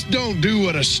 Well, just don't do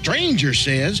what a stranger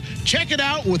says. Check it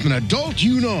out with an adult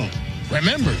you know.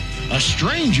 Remember, a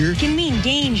stranger Can mean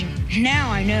danger. Now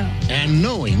I know. and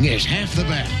knowing is half the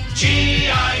battle.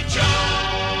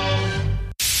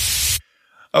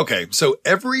 Okay, so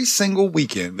every single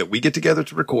weekend that we get together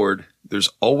to record, there's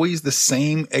always the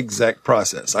same exact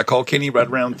process. I call Kenny right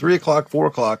around 3 o'clock, 4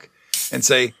 o'clock, and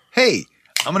say, hey,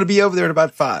 I'm going to be over there at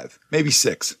about 5, maybe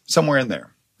 6, somewhere in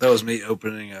there. That was me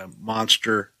opening a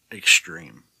Monster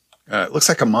Extreme. It looks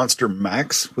like a Monster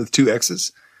Max with 2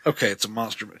 X's. Okay, it's a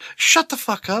Monster. Shut the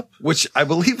fuck up. Which I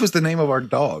believe was the name of our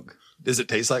dog. Does it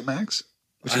taste like Max?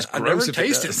 Which is I gross never if it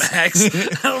tasted does.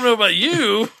 Max. I don't know about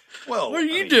you. Well, what are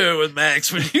you doing with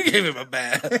Max when you gave him a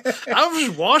bath? I was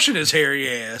just washing his hairy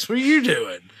ass. What are you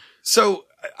doing? So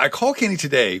I call Kenny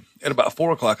today at about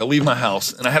 4 o'clock. I leave my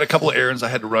house and I had a couple of errands I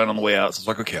had to run on the way out. So I was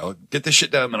like, okay, I'll get this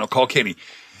shit done and then I'll call Kenny.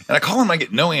 And I call him and I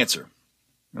get no answer.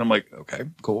 And I'm like, okay,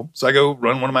 cool. So I go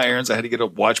run one of my errands. I had to get a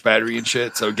watch battery and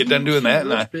shit. So get done doing that.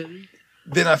 And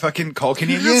then I fucking call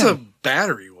Kenny again. Who has a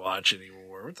battery watch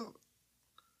anymore? What the?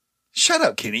 Shut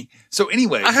up, Kenny. So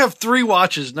anyway. I have 3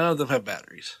 watches. None of them have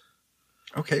batteries.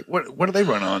 Okay. What do they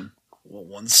run on? Well,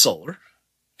 one's solar.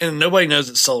 And nobody knows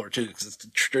it's solar too because it's the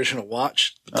traditional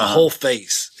watch. But the whole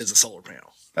face is a solar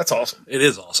panel. That's awesome. It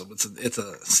is awesome. It's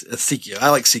a Seikyo. I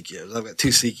like Seikyos. I've got 2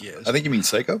 Seikyos. I think you mean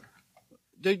Seiko.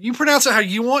 Dude, you pronounce it how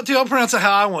you want to. I'll pronounce it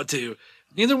how I want to.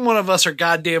 Neither one of us are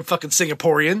goddamn fucking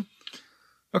Singaporean.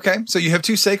 Okay. So you have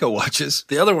 2 Seiko watches.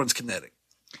 The other one's kinetic.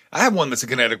 I have one that's a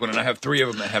kinetic one and I have 3 of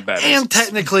them that have batteries. And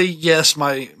technically, yes,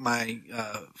 my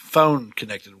phone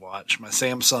connected watch, my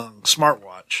Samsung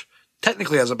smartwatch,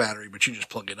 technically has a battery, but you just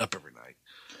plug it up every night.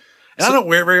 And I don't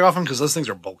wear it very often because those things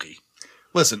are bulky.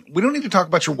 Listen, we don't need to talk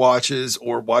about your watches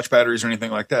or watch batteries or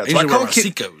anything like that. So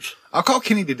I'll call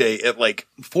Kenny today at like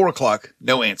 4 o'clock.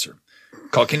 No answer.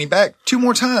 Call Kenny back 2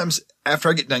 more times after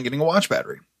I get done getting a watch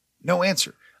battery. No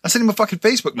answer. I sent him a fucking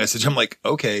Facebook message. I'm like,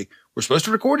 okay, we're supposed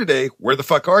to record today. Where the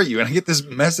fuck are you? And I get this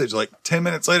message like 10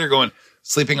 minutes later going,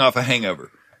 sleeping off a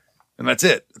hangover. And that's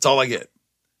it. That's all I get.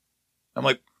 I'm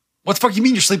like, what the fuck you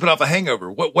mean you're sleeping off a hangover?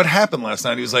 What happened last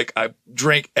night? He was like, I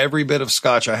drank every bit of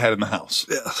scotch I had in the house.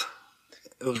 Yeah.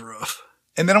 It was rough.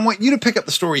 And then I want you to pick up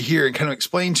the story here and kind of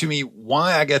explain to me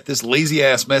why I got this lazy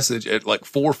ass message at like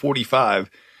 4:45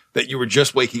 that you were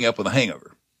just waking up with a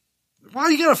hangover. Why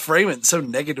you gotta frame it in so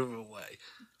negative a way?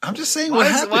 I'm just saying why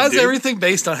is everything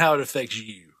based on how it affects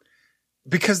you?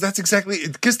 Because that's exactly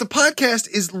because the podcast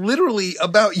is literally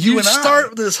about you and I. You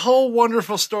start this whole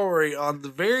wonderful story on the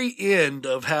very end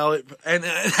of how it and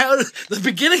how the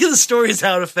beginning of the story is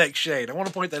how it affects Shane. I want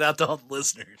to point that out to all the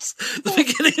listeners. The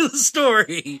beginning of the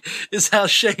story is how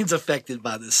Shane's affected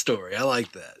by this story. I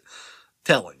like that.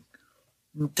 Telling.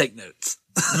 Take notes.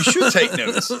 You should take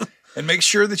notes. And make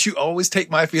sure that you always take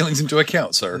my feelings into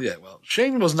account, sir. Yeah, well,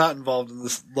 Shane was not involved in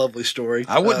this lovely story.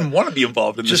 I wouldn't want to be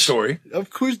involved in this story. Of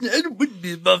course, I wouldn't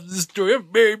be involved in this story. I'm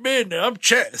a married man now. I'm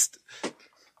chaste.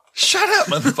 Shut up,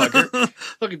 motherfucker.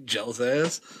 Fucking jealous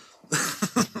ass.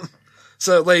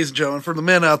 So, ladies and gentlemen, for the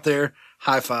men out there,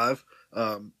 high five.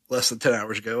 Less than 10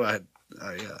 hours ago, I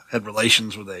had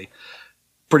relations with a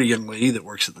pretty young lady that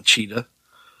works at the Cheetah.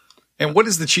 And what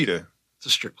is the Cheetah? It's a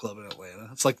strip club in Atlanta.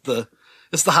 It's like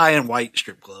it's the high-end white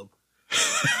strip club.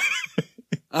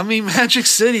 I mean, Magic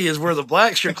City is where the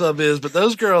black strip club is, but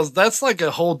those girls, that's like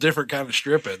a whole different kind of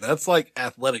stripping. That's like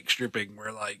athletic stripping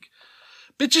where like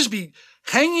bitches be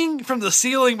hanging from the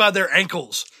ceiling by their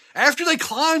ankles after they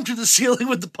climb to the ceiling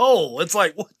with the pole. It's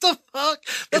like, what the fuck?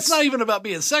 That's not even about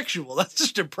being sexual. That's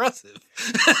just impressive.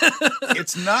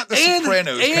 It's not the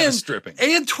Sopranos kind of stripping.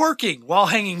 And twerking while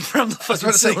hanging from the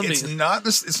fucking ceiling.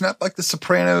 It's not like the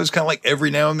Sopranos, kind of like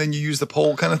every now and then you use the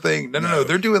pole kind of thing. No.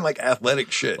 They're doing like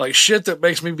athletic shit. Like shit that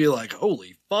makes me be like,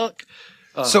 holy fuck.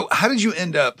 So how did you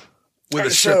end up with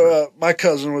a stripper? So my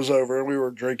cousin was over and we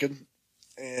were drinking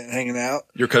and hanging out.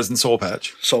 Your cousin Soul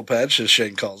Patch. Soul Patch, as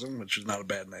Shane calls him, which is not a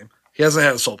bad name. He hasn't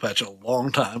had a soul patch in a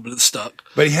long time, but it's stuck.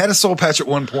 But he had a soul patch at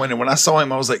one point, and when I saw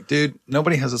him, I was like, dude,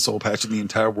 nobody has a soul patch in the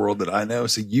entire world that I know,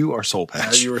 so you are Soul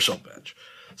Patch. You are Soul Patch.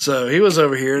 So he was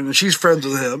over here, and she's friends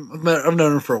with him. I've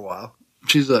known her for a while.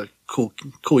 She's a cool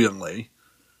young lady.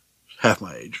 Half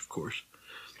my age, of course.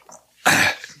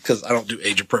 Because I don't do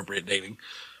age-appropriate dating.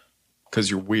 Because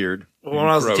you're weird. Well, when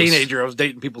I was a teenager, I was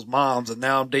dating people's moms, and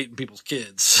now I'm dating people's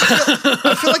kids.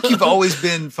 I feel like you've always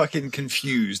been fucking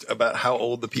confused about how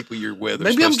old the people you're with are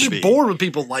Maybe I'm supposed to be. just bored with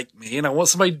people like me, and I want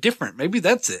somebody different. Maybe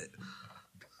that's it.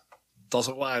 It's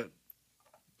also why I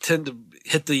tend to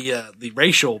hit the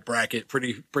racial bracket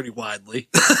pretty widely.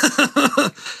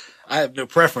 I have no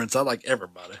preference. I like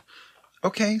everybody.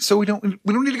 Okay, so we don't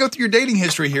need to go through your dating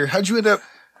history here. How'd you end up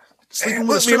sleeping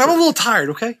with a stripper? I'm a little tired.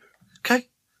 Okay.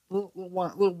 A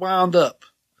little wound up.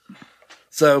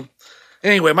 So,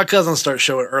 anyway, my cousin starts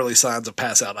showing early signs of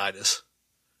pass-out-itis.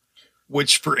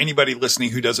 Which, for anybody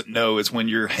listening who doesn't know, is when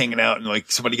you're hanging out and like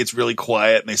somebody gets really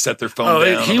quiet and they set their phone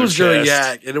down. He was going to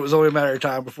yak, and it was only a matter of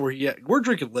time before he yacked. We're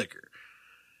drinking liquor.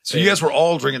 So you guys were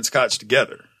all drinking scotch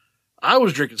together. I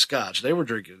was drinking scotch. They were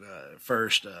drinking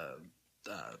first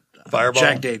Fireball?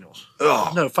 Jack Daniels.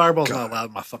 Oh, no, Fireball's not allowed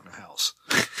in my fucking house.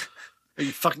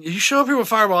 You show up here with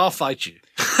Fireball, I'll fight you.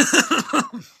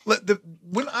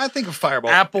 When I think of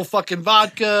Fireball, Apple fucking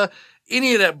vodka,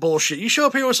 any of that bullshit. You show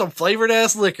up here with some flavored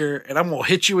ass liquor, and I'm gonna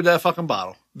hit you with that fucking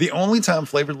bottle. the only time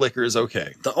flavored liquor is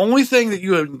okay. The only thing that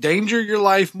you endanger your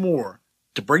life more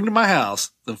to bring to my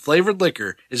house than flavored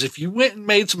liquor is if you went and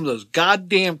made some of those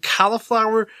goddamn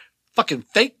cauliflower fucking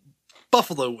fake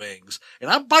buffalo wings, and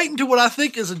I bite into what I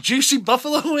think is a juicy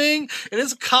buffalo wing, and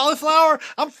it's a cauliflower.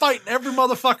 I'm fighting every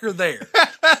motherfucker there.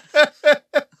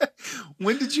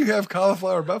 When did you have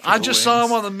cauliflower buffalo I just saw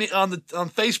him on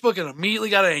Facebook and immediately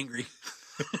got angry.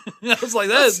 I was like,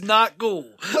 that is not cool.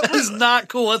 That is not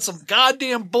cool. That's some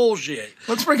goddamn bullshit.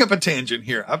 Let's bring up a tangent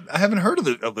here. I haven't heard of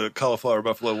the cauliflower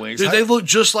buffalo wings. Dude, they look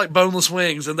just like boneless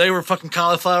wings, and they were fucking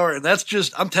cauliflower, and that's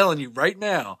just, I'm telling you right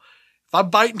now, if I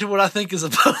bite into what I think is a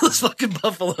boneless fucking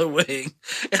buffalo wing,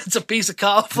 and it's a piece of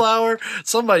cauliflower,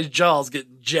 somebody's jaw's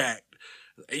getting jacked.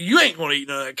 You ain't going to eat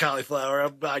none of that cauliflower.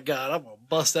 Oh, my God, I'm going to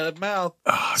bust that mouth.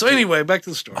 Oh, so anyway, back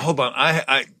to the story. Hold on.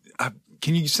 I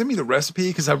can you send me the recipe?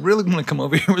 Because I really want to come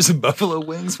over here with some buffalo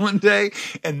wings one day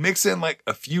and mix in like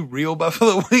a few real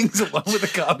buffalo wings along with the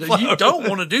cauliflower. You don't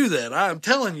want to do that. I'm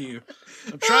telling you.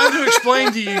 I'm trying to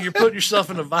explain to you, you're putting yourself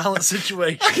in a violent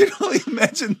situation. I can only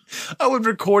imagine I would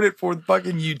record it for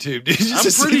fucking YouTube. Dude. I'm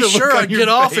pretty sure I'd get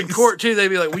off in court too. They'd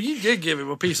be like, well, you did give him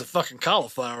a piece of fucking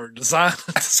cauliflower disguised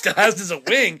as a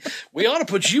wing. We ought to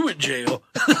put you in jail.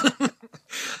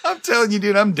 I'm telling you,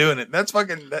 dude, I'm doing it. That's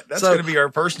fucking, that's going to be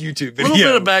our first YouTube video. A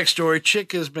little bit of backstory.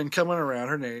 Chick has been coming around.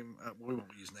 Her name, we won't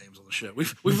use names on the show.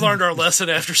 We've learned our lesson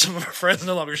after some of our friends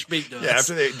no longer speak to us. Yeah,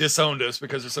 after they disowned us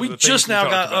because of some of the things we just now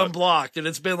got about. Unblocked, and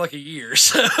it's been like a year.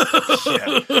 So.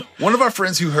 Yeah. One of our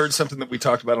friends who heard something that we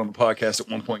talked about on the podcast at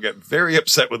one point got very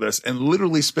upset with us and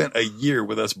literally spent a year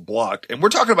with us blocked. And we're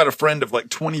talking about a friend of like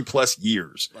 20 plus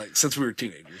years. Like since we were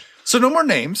teenagers. So no more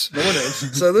names. No more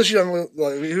names. So this young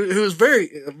lady, who is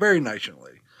a very nice young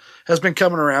lady, has been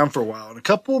coming around for a while. And a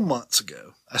couple of months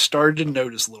ago, I started to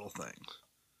notice little things.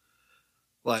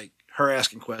 Like her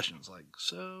asking questions like,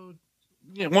 so,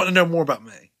 you know, wanting to know more about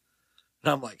me.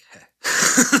 And I'm like,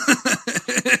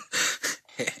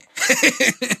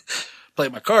 play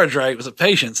my cards right with a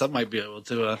patience. I might be able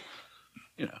to,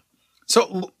 you know.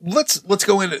 So let's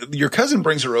go into, your cousin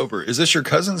brings her over. Is this your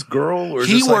cousin's girl? Or is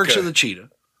he works at the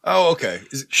Cheetah. Oh, okay.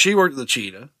 She worked at the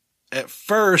Cheetah. At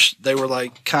first, they were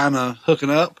like kind of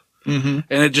hooking up, and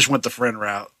it just went the friend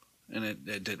route, and it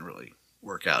didn't really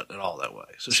work out at all that way.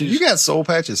 So you got Soul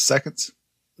Patch's seconds?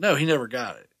 No, he never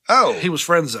got it. Oh, he was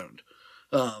friend zoned,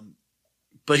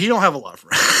 but he don't have a lot of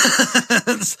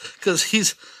friends because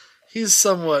he's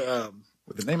somewhat.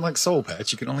 With a name like Soul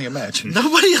Patch, you can only imagine.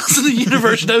 Nobody else in the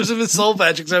universe knows of his Soul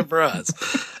Patch except for us.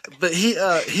 But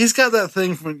he's got that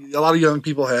thing from a lot of young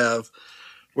people have,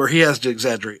 where he has to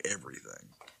exaggerate everything.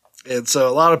 And so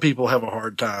a lot of people have a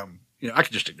hard time. You know, I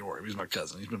can just ignore him. He's my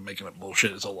cousin. He's been making up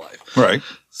bullshit his whole life. Right.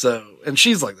 So, and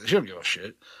she's like that. She don't give a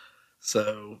shit.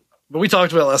 So, but we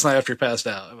talked about it last night after he passed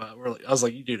out. I was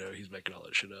like, you do know he's making all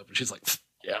that shit up. And she's like,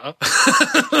 yeah.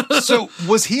 So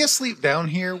was he asleep down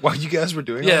here while you guys were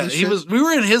doing all this shit? Was. We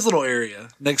were in his little area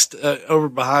next, over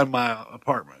behind my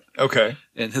apartment. Okay.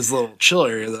 In his little chill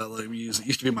area that I let him use. It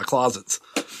used to be my closets.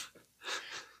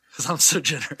 Because I'm so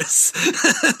generous.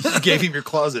 You gave him your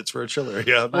closets for a chill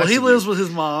area. Well, he lives with his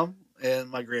mom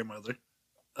and my grandmother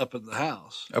up in the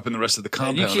house. Up in the rest of the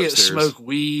compound. And you can't upstairs. smoke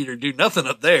weed or do nothing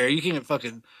up there. You can't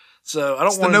fucking. So I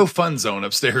don't want the no fun zone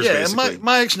upstairs. Yeah, basically. and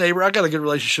my ex neighbor, I got a good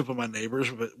relationship with my neighbors,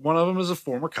 but one of them is a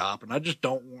former cop, and I just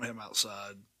don't want him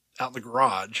outside, out in the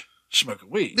garage,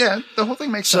 smoking weed. Yeah, the whole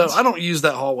thing makes sense. So I don't use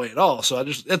that hallway at all. So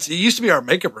it used to be our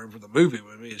makeup room for the movie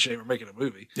when me and Shane were making a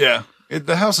movie. Yeah,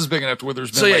 the house is big enough to where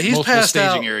there's been so yeah, like he's multiple passed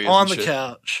staging out areas on and the shit.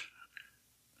 couch.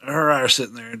 Her and I are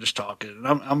sitting there and just talking, and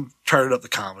I'm turning up the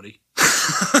comedy.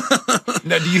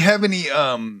 Now, do you have any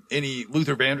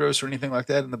Luther Vandross or anything like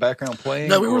that in the background playing?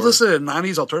 No, we were listening to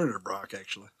 90s alternative rock,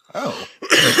 actually. Oh.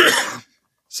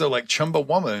 So like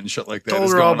Chumbawamba and shit like that.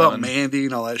 Told her all about Mandy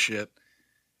and all that shit.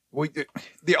 Well,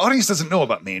 the audience doesn't know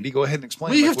about Mandy. Go ahead and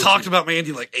explain. We have talked about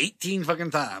Mandy like 18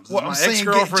 fucking times. Well, my I'm saying,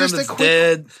 ex-girlfriend that's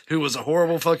dead, who was a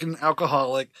horrible fucking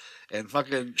alcoholic, and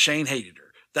fucking Shane hated her.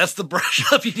 That's the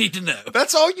brush up you need to know.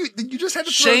 That's all you just had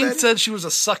to throw Shane that said she was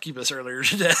a succubus earlier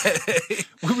today.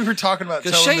 We were talking about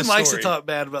because Shane likes to talk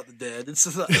bad about the dead. It's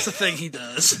a thing he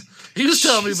does. He was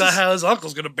telling me about how his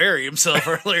uncle's going to bury himself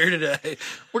earlier today.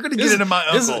 We're going to get into my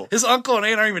uncle. His uncle and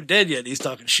aunt aren't even dead yet. And he's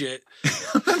talking shit.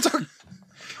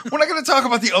 We're not going to talk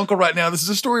about the uncle right now. This is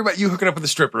a story about you hooking up with a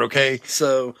stripper, okay?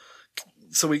 So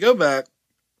we go back.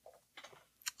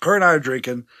 Her and I are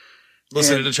drinking.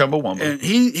 Listening to Chumbawamba. And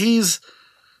he's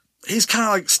he's kind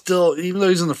of like still, even though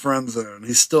he's in the friend zone,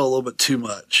 he's still a little bit too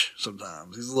much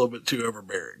sometimes. He's a little bit too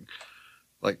overbearing,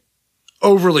 like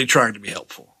overly trying to be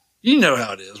helpful. You know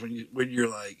how it is when you're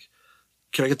like,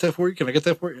 can I get that for you? Can I get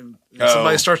that for you? And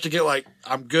somebody starts to get like,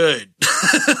 I'm good.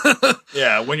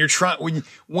 Yeah. When you're trying,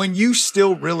 when you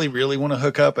still really, really want to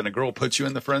hook up and a girl puts you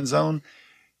in the friend zone,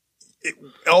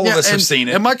 all of us have seen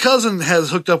it. And my cousin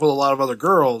has hooked up with a lot of other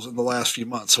girls in the last few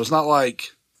months. So it's not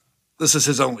like this is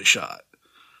his only shot.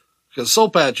 Because Soul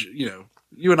Patch,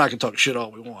 you and I can talk shit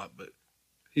all we want, but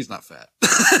he's not fat.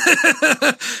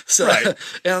 So, right.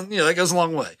 And, that goes a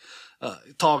long way.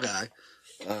 Tall guy.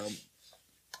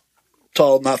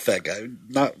 Tall, not fat guy.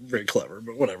 Not very clever,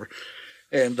 but whatever.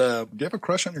 And, do you have a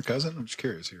crush on your cousin? I'm just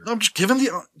curious here. I'm just giving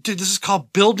dude, this is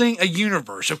called building a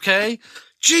universe, okay?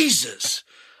 Jesus.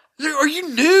 Are you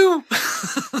new?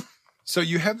 So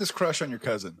you have this crush on your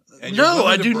cousin? And no,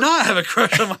 I do not have a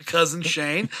crush on my cousin,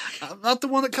 Shane. I'm not the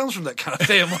one that comes from that kind of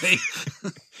family.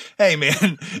 Hey,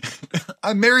 man.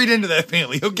 I married into that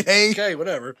family, okay? Okay,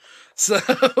 whatever. So...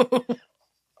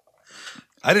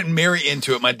 I didn't marry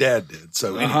into it. My dad did.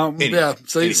 So anyway. Yeah.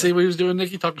 So you see what he was doing,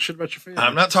 Nikki? Talking shit about your family.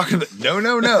 I'm not talking about... No.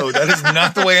 That is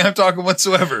not the way I'm talking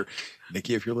whatsoever.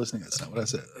 Nikki, if you're listening, that's not what I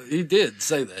said. He did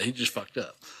say that. He just fucked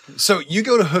up. So you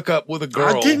go to hook up with a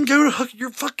girl. I didn't go to hook. You're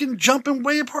fucking jumping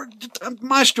way apart.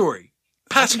 My story.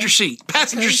 Passenger seat.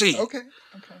 Okay.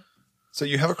 So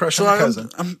you have a crush on your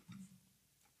cousin.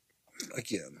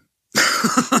 Again.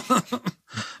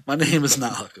 My name is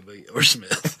not Huckabee or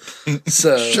Smith.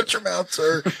 So shut your mouth,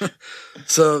 sir.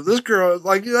 So this girl,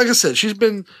 like I said, she's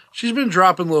been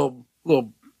dropping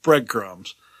little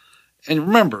breadcrumbs. And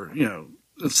remember,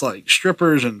 it's like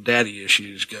strippers and daddy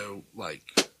issues go like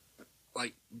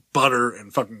butter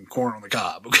and fucking corn on the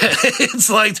cob. Okay. It's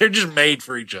like they're just made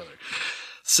for each other.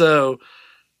 So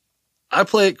I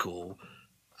play it cool.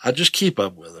 I just keep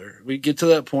up with her. We get to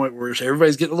that point where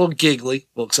everybody's getting a little giggly.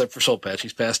 Well, except for Soul Patch.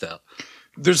 He's passed out.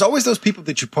 There's always those people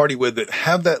that you party with that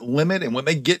have that limit. And when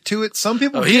they get to it, some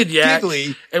people get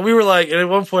giggly. And we were like, and at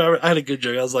one point I had a good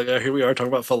joke. I was like, oh, here we are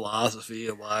talking about philosophy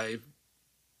and life.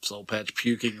 Soul Patch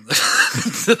puking in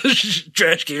the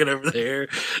trash can over there.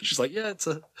 She's like, yeah,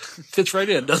 fits right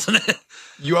in, doesn't it?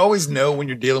 You always know when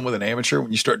you're dealing with an amateur,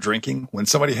 when you start drinking, when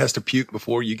somebody has to puke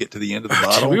before you get to the end of the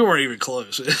bottle. We weren't even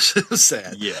close. It was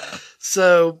sad. Yeah.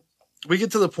 So we get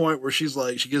to the point where she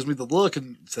gives me the look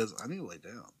and says, I need to lay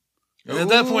down. And at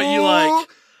that point, I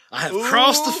have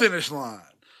crossed the finish line.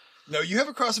 No, you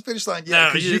haven't crossed the finish line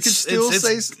yet. No, you can still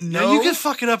say no. You can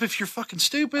fuck it up if you're fucking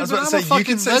stupid. I was about to say, say, you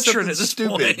can say veteran at this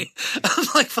stupid. Point. I'm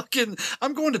like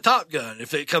I'm going to Top Gun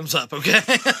if it comes up, okay?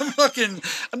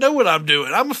 I know what I'm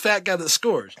doing. I'm a fat guy that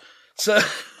scores. So,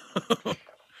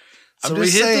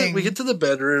 we get to the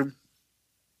bedroom.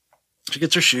 She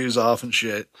gets her shoes off and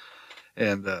shit.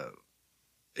 And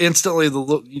instantly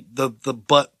the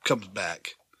butt comes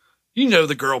back.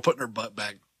 The girl putting her butt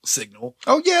back signal.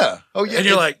 Oh yeah. And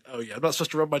you're like, oh yeah, I'm not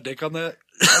supposed to rub my dick on that.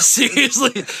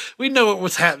 Seriously, we know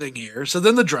what's happening here. So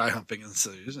then the dry humping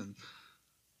ensues, and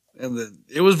then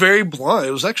it was very blunt.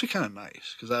 It was actually kind of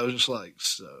nice because I was just like,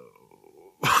 so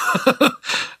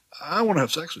I want to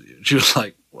have sex with you. And she was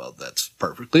like, well, that's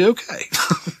perfectly okay.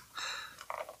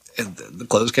 And then the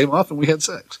clothes came off and we had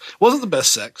sex. Wasn't the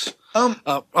best sex on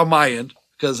my end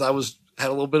because I had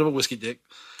a little bit of a whiskey dick.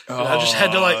 And I just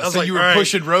had to I was you were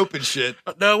pushing rope and shit.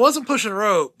 No, it wasn't pushing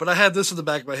rope, but I had this in the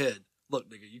back of my head. Look,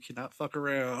 nigga, you cannot fuck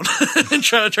around and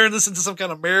try to turn this into some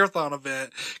kind of marathon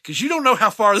event because you don't know how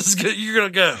far you're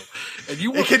going to go. And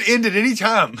it could end at any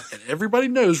time. And everybody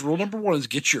knows rule number 1 is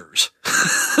get yours.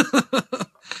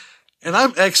 And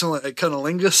I'm excellent at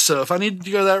cunnilingus, so if I need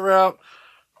to go that route,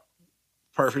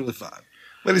 perfectly fine.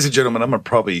 Ladies and gentlemen, I'm going to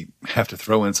probably have to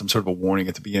throw in some sort of a warning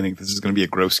at the beginning. This is going to be a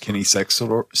gross Kenny sex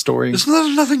story. There's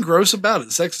nothing gross about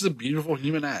it. Sex is a beautiful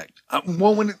human act.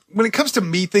 Well, when it comes to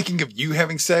me thinking of you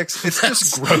having sex, it's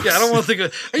just gross. Yeah, I don't want to think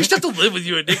of I used to have to live with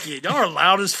you and Nikki, and y'all are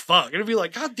loud as fuck. And it'd be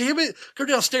like, God damn it, go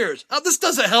downstairs. Oh, this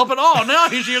doesn't help at all. Now I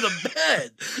hear the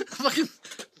bed. Fucking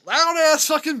loud ass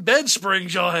fucking bed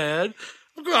springs y'all had.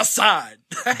 I'll go outside.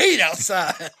 I hate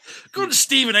outside. Go to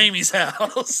Steve and Amy's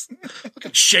house.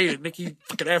 Fucking shaded, Nikki.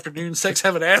 Fucking afternoon sex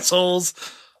having assholes.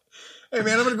 Hey,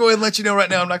 man, I'm going to go ahead and let you know right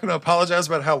now. I'm not going to apologize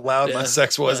about how loud my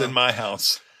sex was in my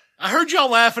house. I heard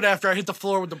y'all laughing after I hit the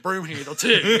floor with the broom handle, too.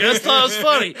 You guys thought it was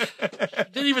funny.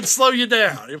 Didn't even slow you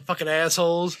down. You fucking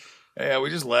assholes. Yeah, we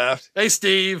just laughed. Hey,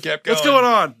 Steve. Kept going. What's going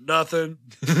on? Nothing.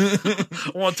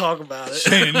 I want to talk about it.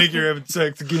 Shane and Nick are having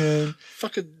sex again.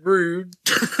 Fucking rude.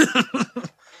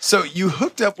 So you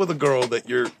hooked up with a girl that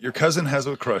your cousin has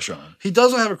a crush on. He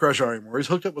doesn't have a crush on anymore. He's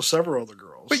hooked up with several other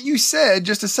girls. girls. But you said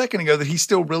just a second ago that he's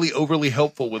still really overly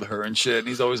helpful with her and shit. And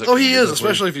he's always like, oh, he is,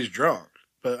 especially if he's drunk.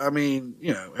 But I mean,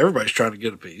 you know, everybody's trying to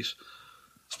get a piece,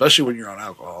 especially when you're on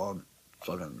alcohol and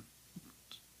fucking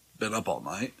been up all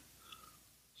night.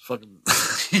 It's fucking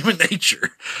human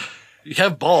nature. You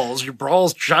have balls, your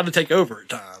balls try to take over at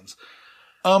times.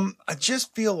 I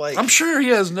just feel like I'm sure he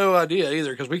has no idea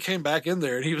either because we came back in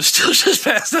there and he was still just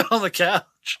passed out on the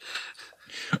couch.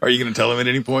 Are you going to tell him at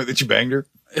any point that you banged her?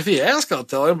 If he asks, I'll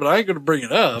tell him, but I ain't going to bring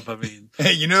it up. I mean,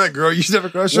 hey, you know that girl you used to have a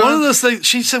crush on? One of those things,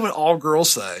 she said what all girls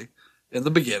say in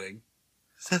the beginning.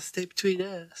 Does that stay between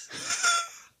us?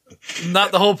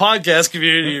 Not the whole podcast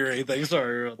community or anything.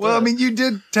 Sorry about well, that. I mean, you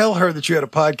did tell her that you had a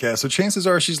podcast, so chances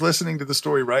are she's listening to the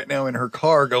story right now in her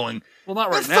car going, well,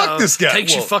 not right now. now. Fuck this guy. It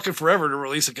takes you fucking forever to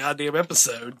release a goddamn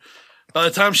episode. By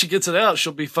the time she gets it out,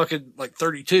 she'll be fucking like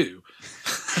 32.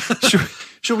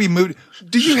 Should we move?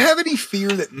 Do you have any fear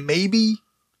that maybe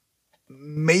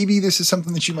this is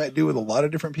something that you might do with a lot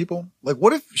of different people? Like,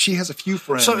 what if she has a few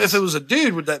friends? So if it was a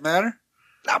dude, would that matter?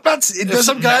 If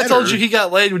some guy told you he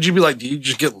got laid, would you be like, do you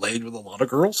just get laid with a lot of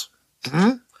girls?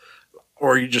 Mm-hmm.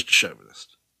 Or are you just a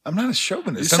chauvinist? I'm not a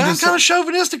chauvinist. You sound kind of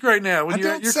chauvinistic right now. I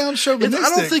don't sound chauvinistic. I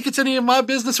don't think it's any of my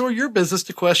business or your business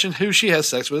to question who she has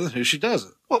sex with and who she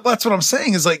doesn't. Well, that's what I'm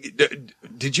saying is like,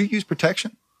 did you use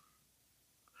protection?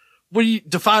 What do you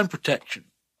define protection?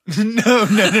 No.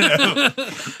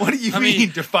 What do you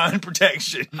mean define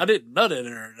protection? I didn't nut in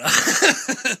her.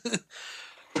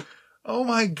 Oh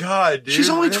my God, dude. She's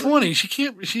only 20. She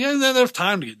hasn't had enough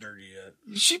time to get dirty yet.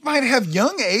 She might have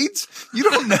young AIDS. You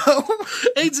don't know.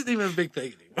 AIDS isn't even a big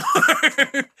thing anymore.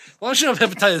 As long as you don't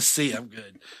have hepatitis C, I'm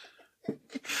good.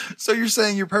 So you're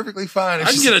saying you're perfectly fine.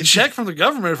 I can get a check from the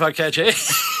government if I catch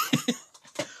AIDS.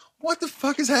 What the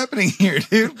fuck is happening here,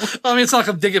 dude? I mean, it's not like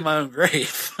I'm digging my own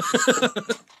grave.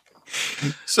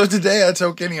 So today I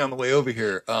told Kenny on the way over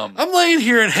here. I'm laying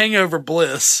here in hangover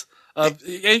bliss.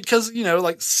 Because, you know,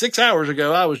 like 6 hours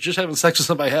ago, I was just having sex with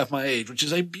somebody half my age, which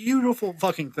is a beautiful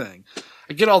fucking thing.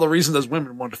 I get all the reason those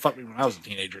women wanted to fuck me when I was a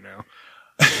teenager now.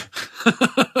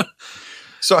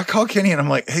 So I called Kenny and I'm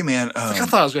like, hey man. I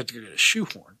thought I was going to get a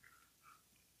shoehorn.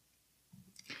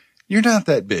 You're not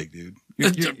that big, dude.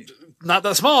 You're not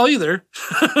that small either.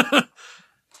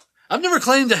 I've never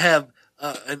claimed to have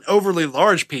an overly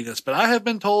large penis, but I have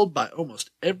been told by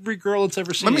almost every girl that's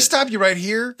ever seen Let me stop you right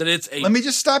here. That it's a Let me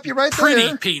just stop you right pretty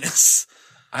there. penis.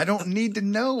 I don't need to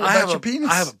know about your penis.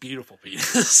 I have a beautiful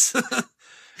penis.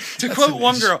 To quote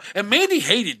one girl, and Mandy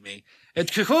hated me. And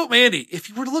to quote Mandy, if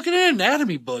you were to look at an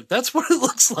anatomy book, that's what it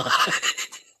looks like.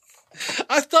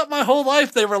 I thought my whole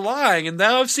life they were lying, and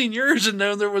now I've seen yours and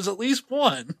known there was at least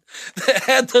one that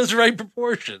had those right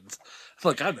proportions.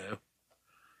 Look, I know.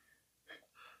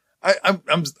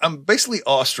 I'm basically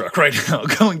awestruck right now.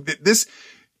 Going this,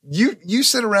 you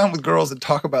sit around with girls that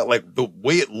talk about like the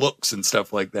way it looks and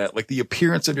stuff like that, like the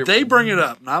appearance of your. They bring it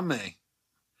up, not me.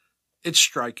 It's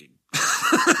striking.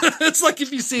 It's like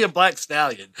if you see a black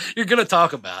stallion, you're going to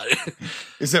talk about it.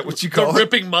 Is that what you call the it?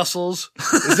 Ripping muscles.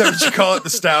 Is that what you call it? The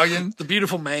stallion? The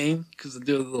beautiful mane, because they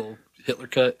do a little Hitler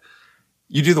cut.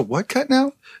 You do the what cut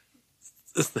now?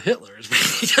 It's the Hitler. It's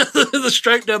the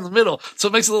stripe down the middle, so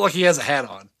it makes it look like he has a hat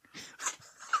on.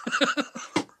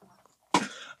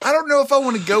 I don't know if I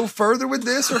want to go further with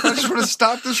this or if I just want to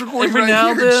stop this recording right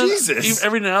here. Then, Jesus.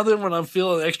 Every now and then when I'm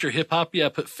feeling extra hip-hoppy, I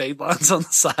put fade lines on the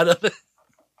side of it.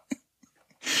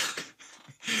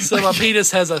 So my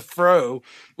penis has a fro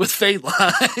with fade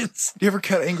lines. Do you ever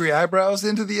cut angry eyebrows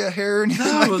into the hair or anything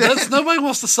No, like that? Nobody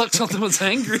wants to suck something that's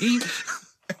angry.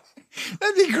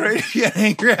 That'd be great if you had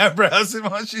angry eyebrows and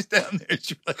while she's down there,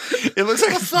 she's like, it looks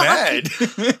like it's mad.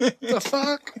 The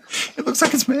fuck? It looks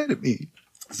like it's mad at me.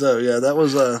 So yeah, that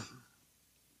was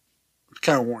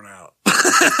kind of worn out.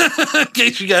 In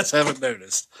case you guys haven't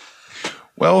noticed.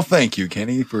 Well, thank you,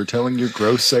 Kenny, for telling your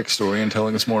gross sex story and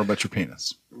telling us more about your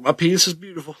penis. My penis is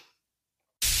beautiful.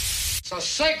 So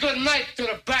say good night to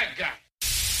the bad guy.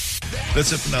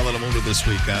 That's it for Now That I'm Older this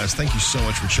week, guys. Thank you so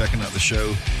much for checking out the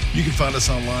show. You can find us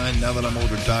online,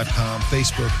 nowthatimolder.com,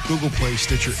 Facebook, Google Play,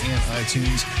 Stitcher, and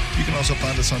iTunes. You can also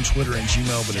find us on Twitter and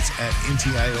Gmail, but it's at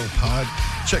NTIOpod.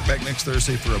 Check back next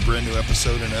Thursday for a brand new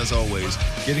episode. And as always,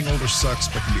 getting older sucks,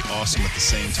 but can be awesome at the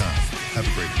same time. Have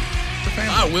a great week.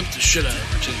 I whipped the shit out of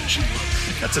her too. She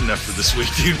loved. That's enough for this week,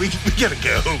 dude. We gotta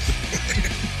go.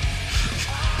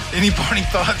 Any parting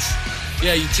thoughts?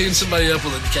 Yeah, you tune somebody up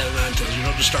with a cat of nine tails. You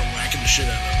don't just start whacking the shit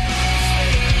out of them.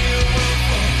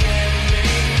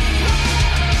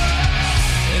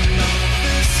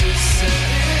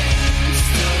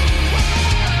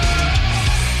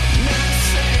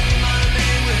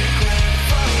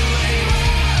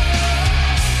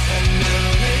 I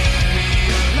know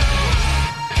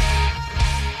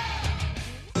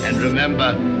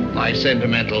Remember, my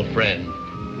sentimental friend,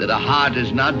 that a heart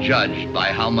is not judged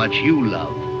by how much you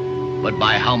love, but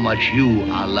by how much you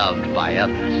are loved by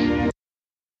others.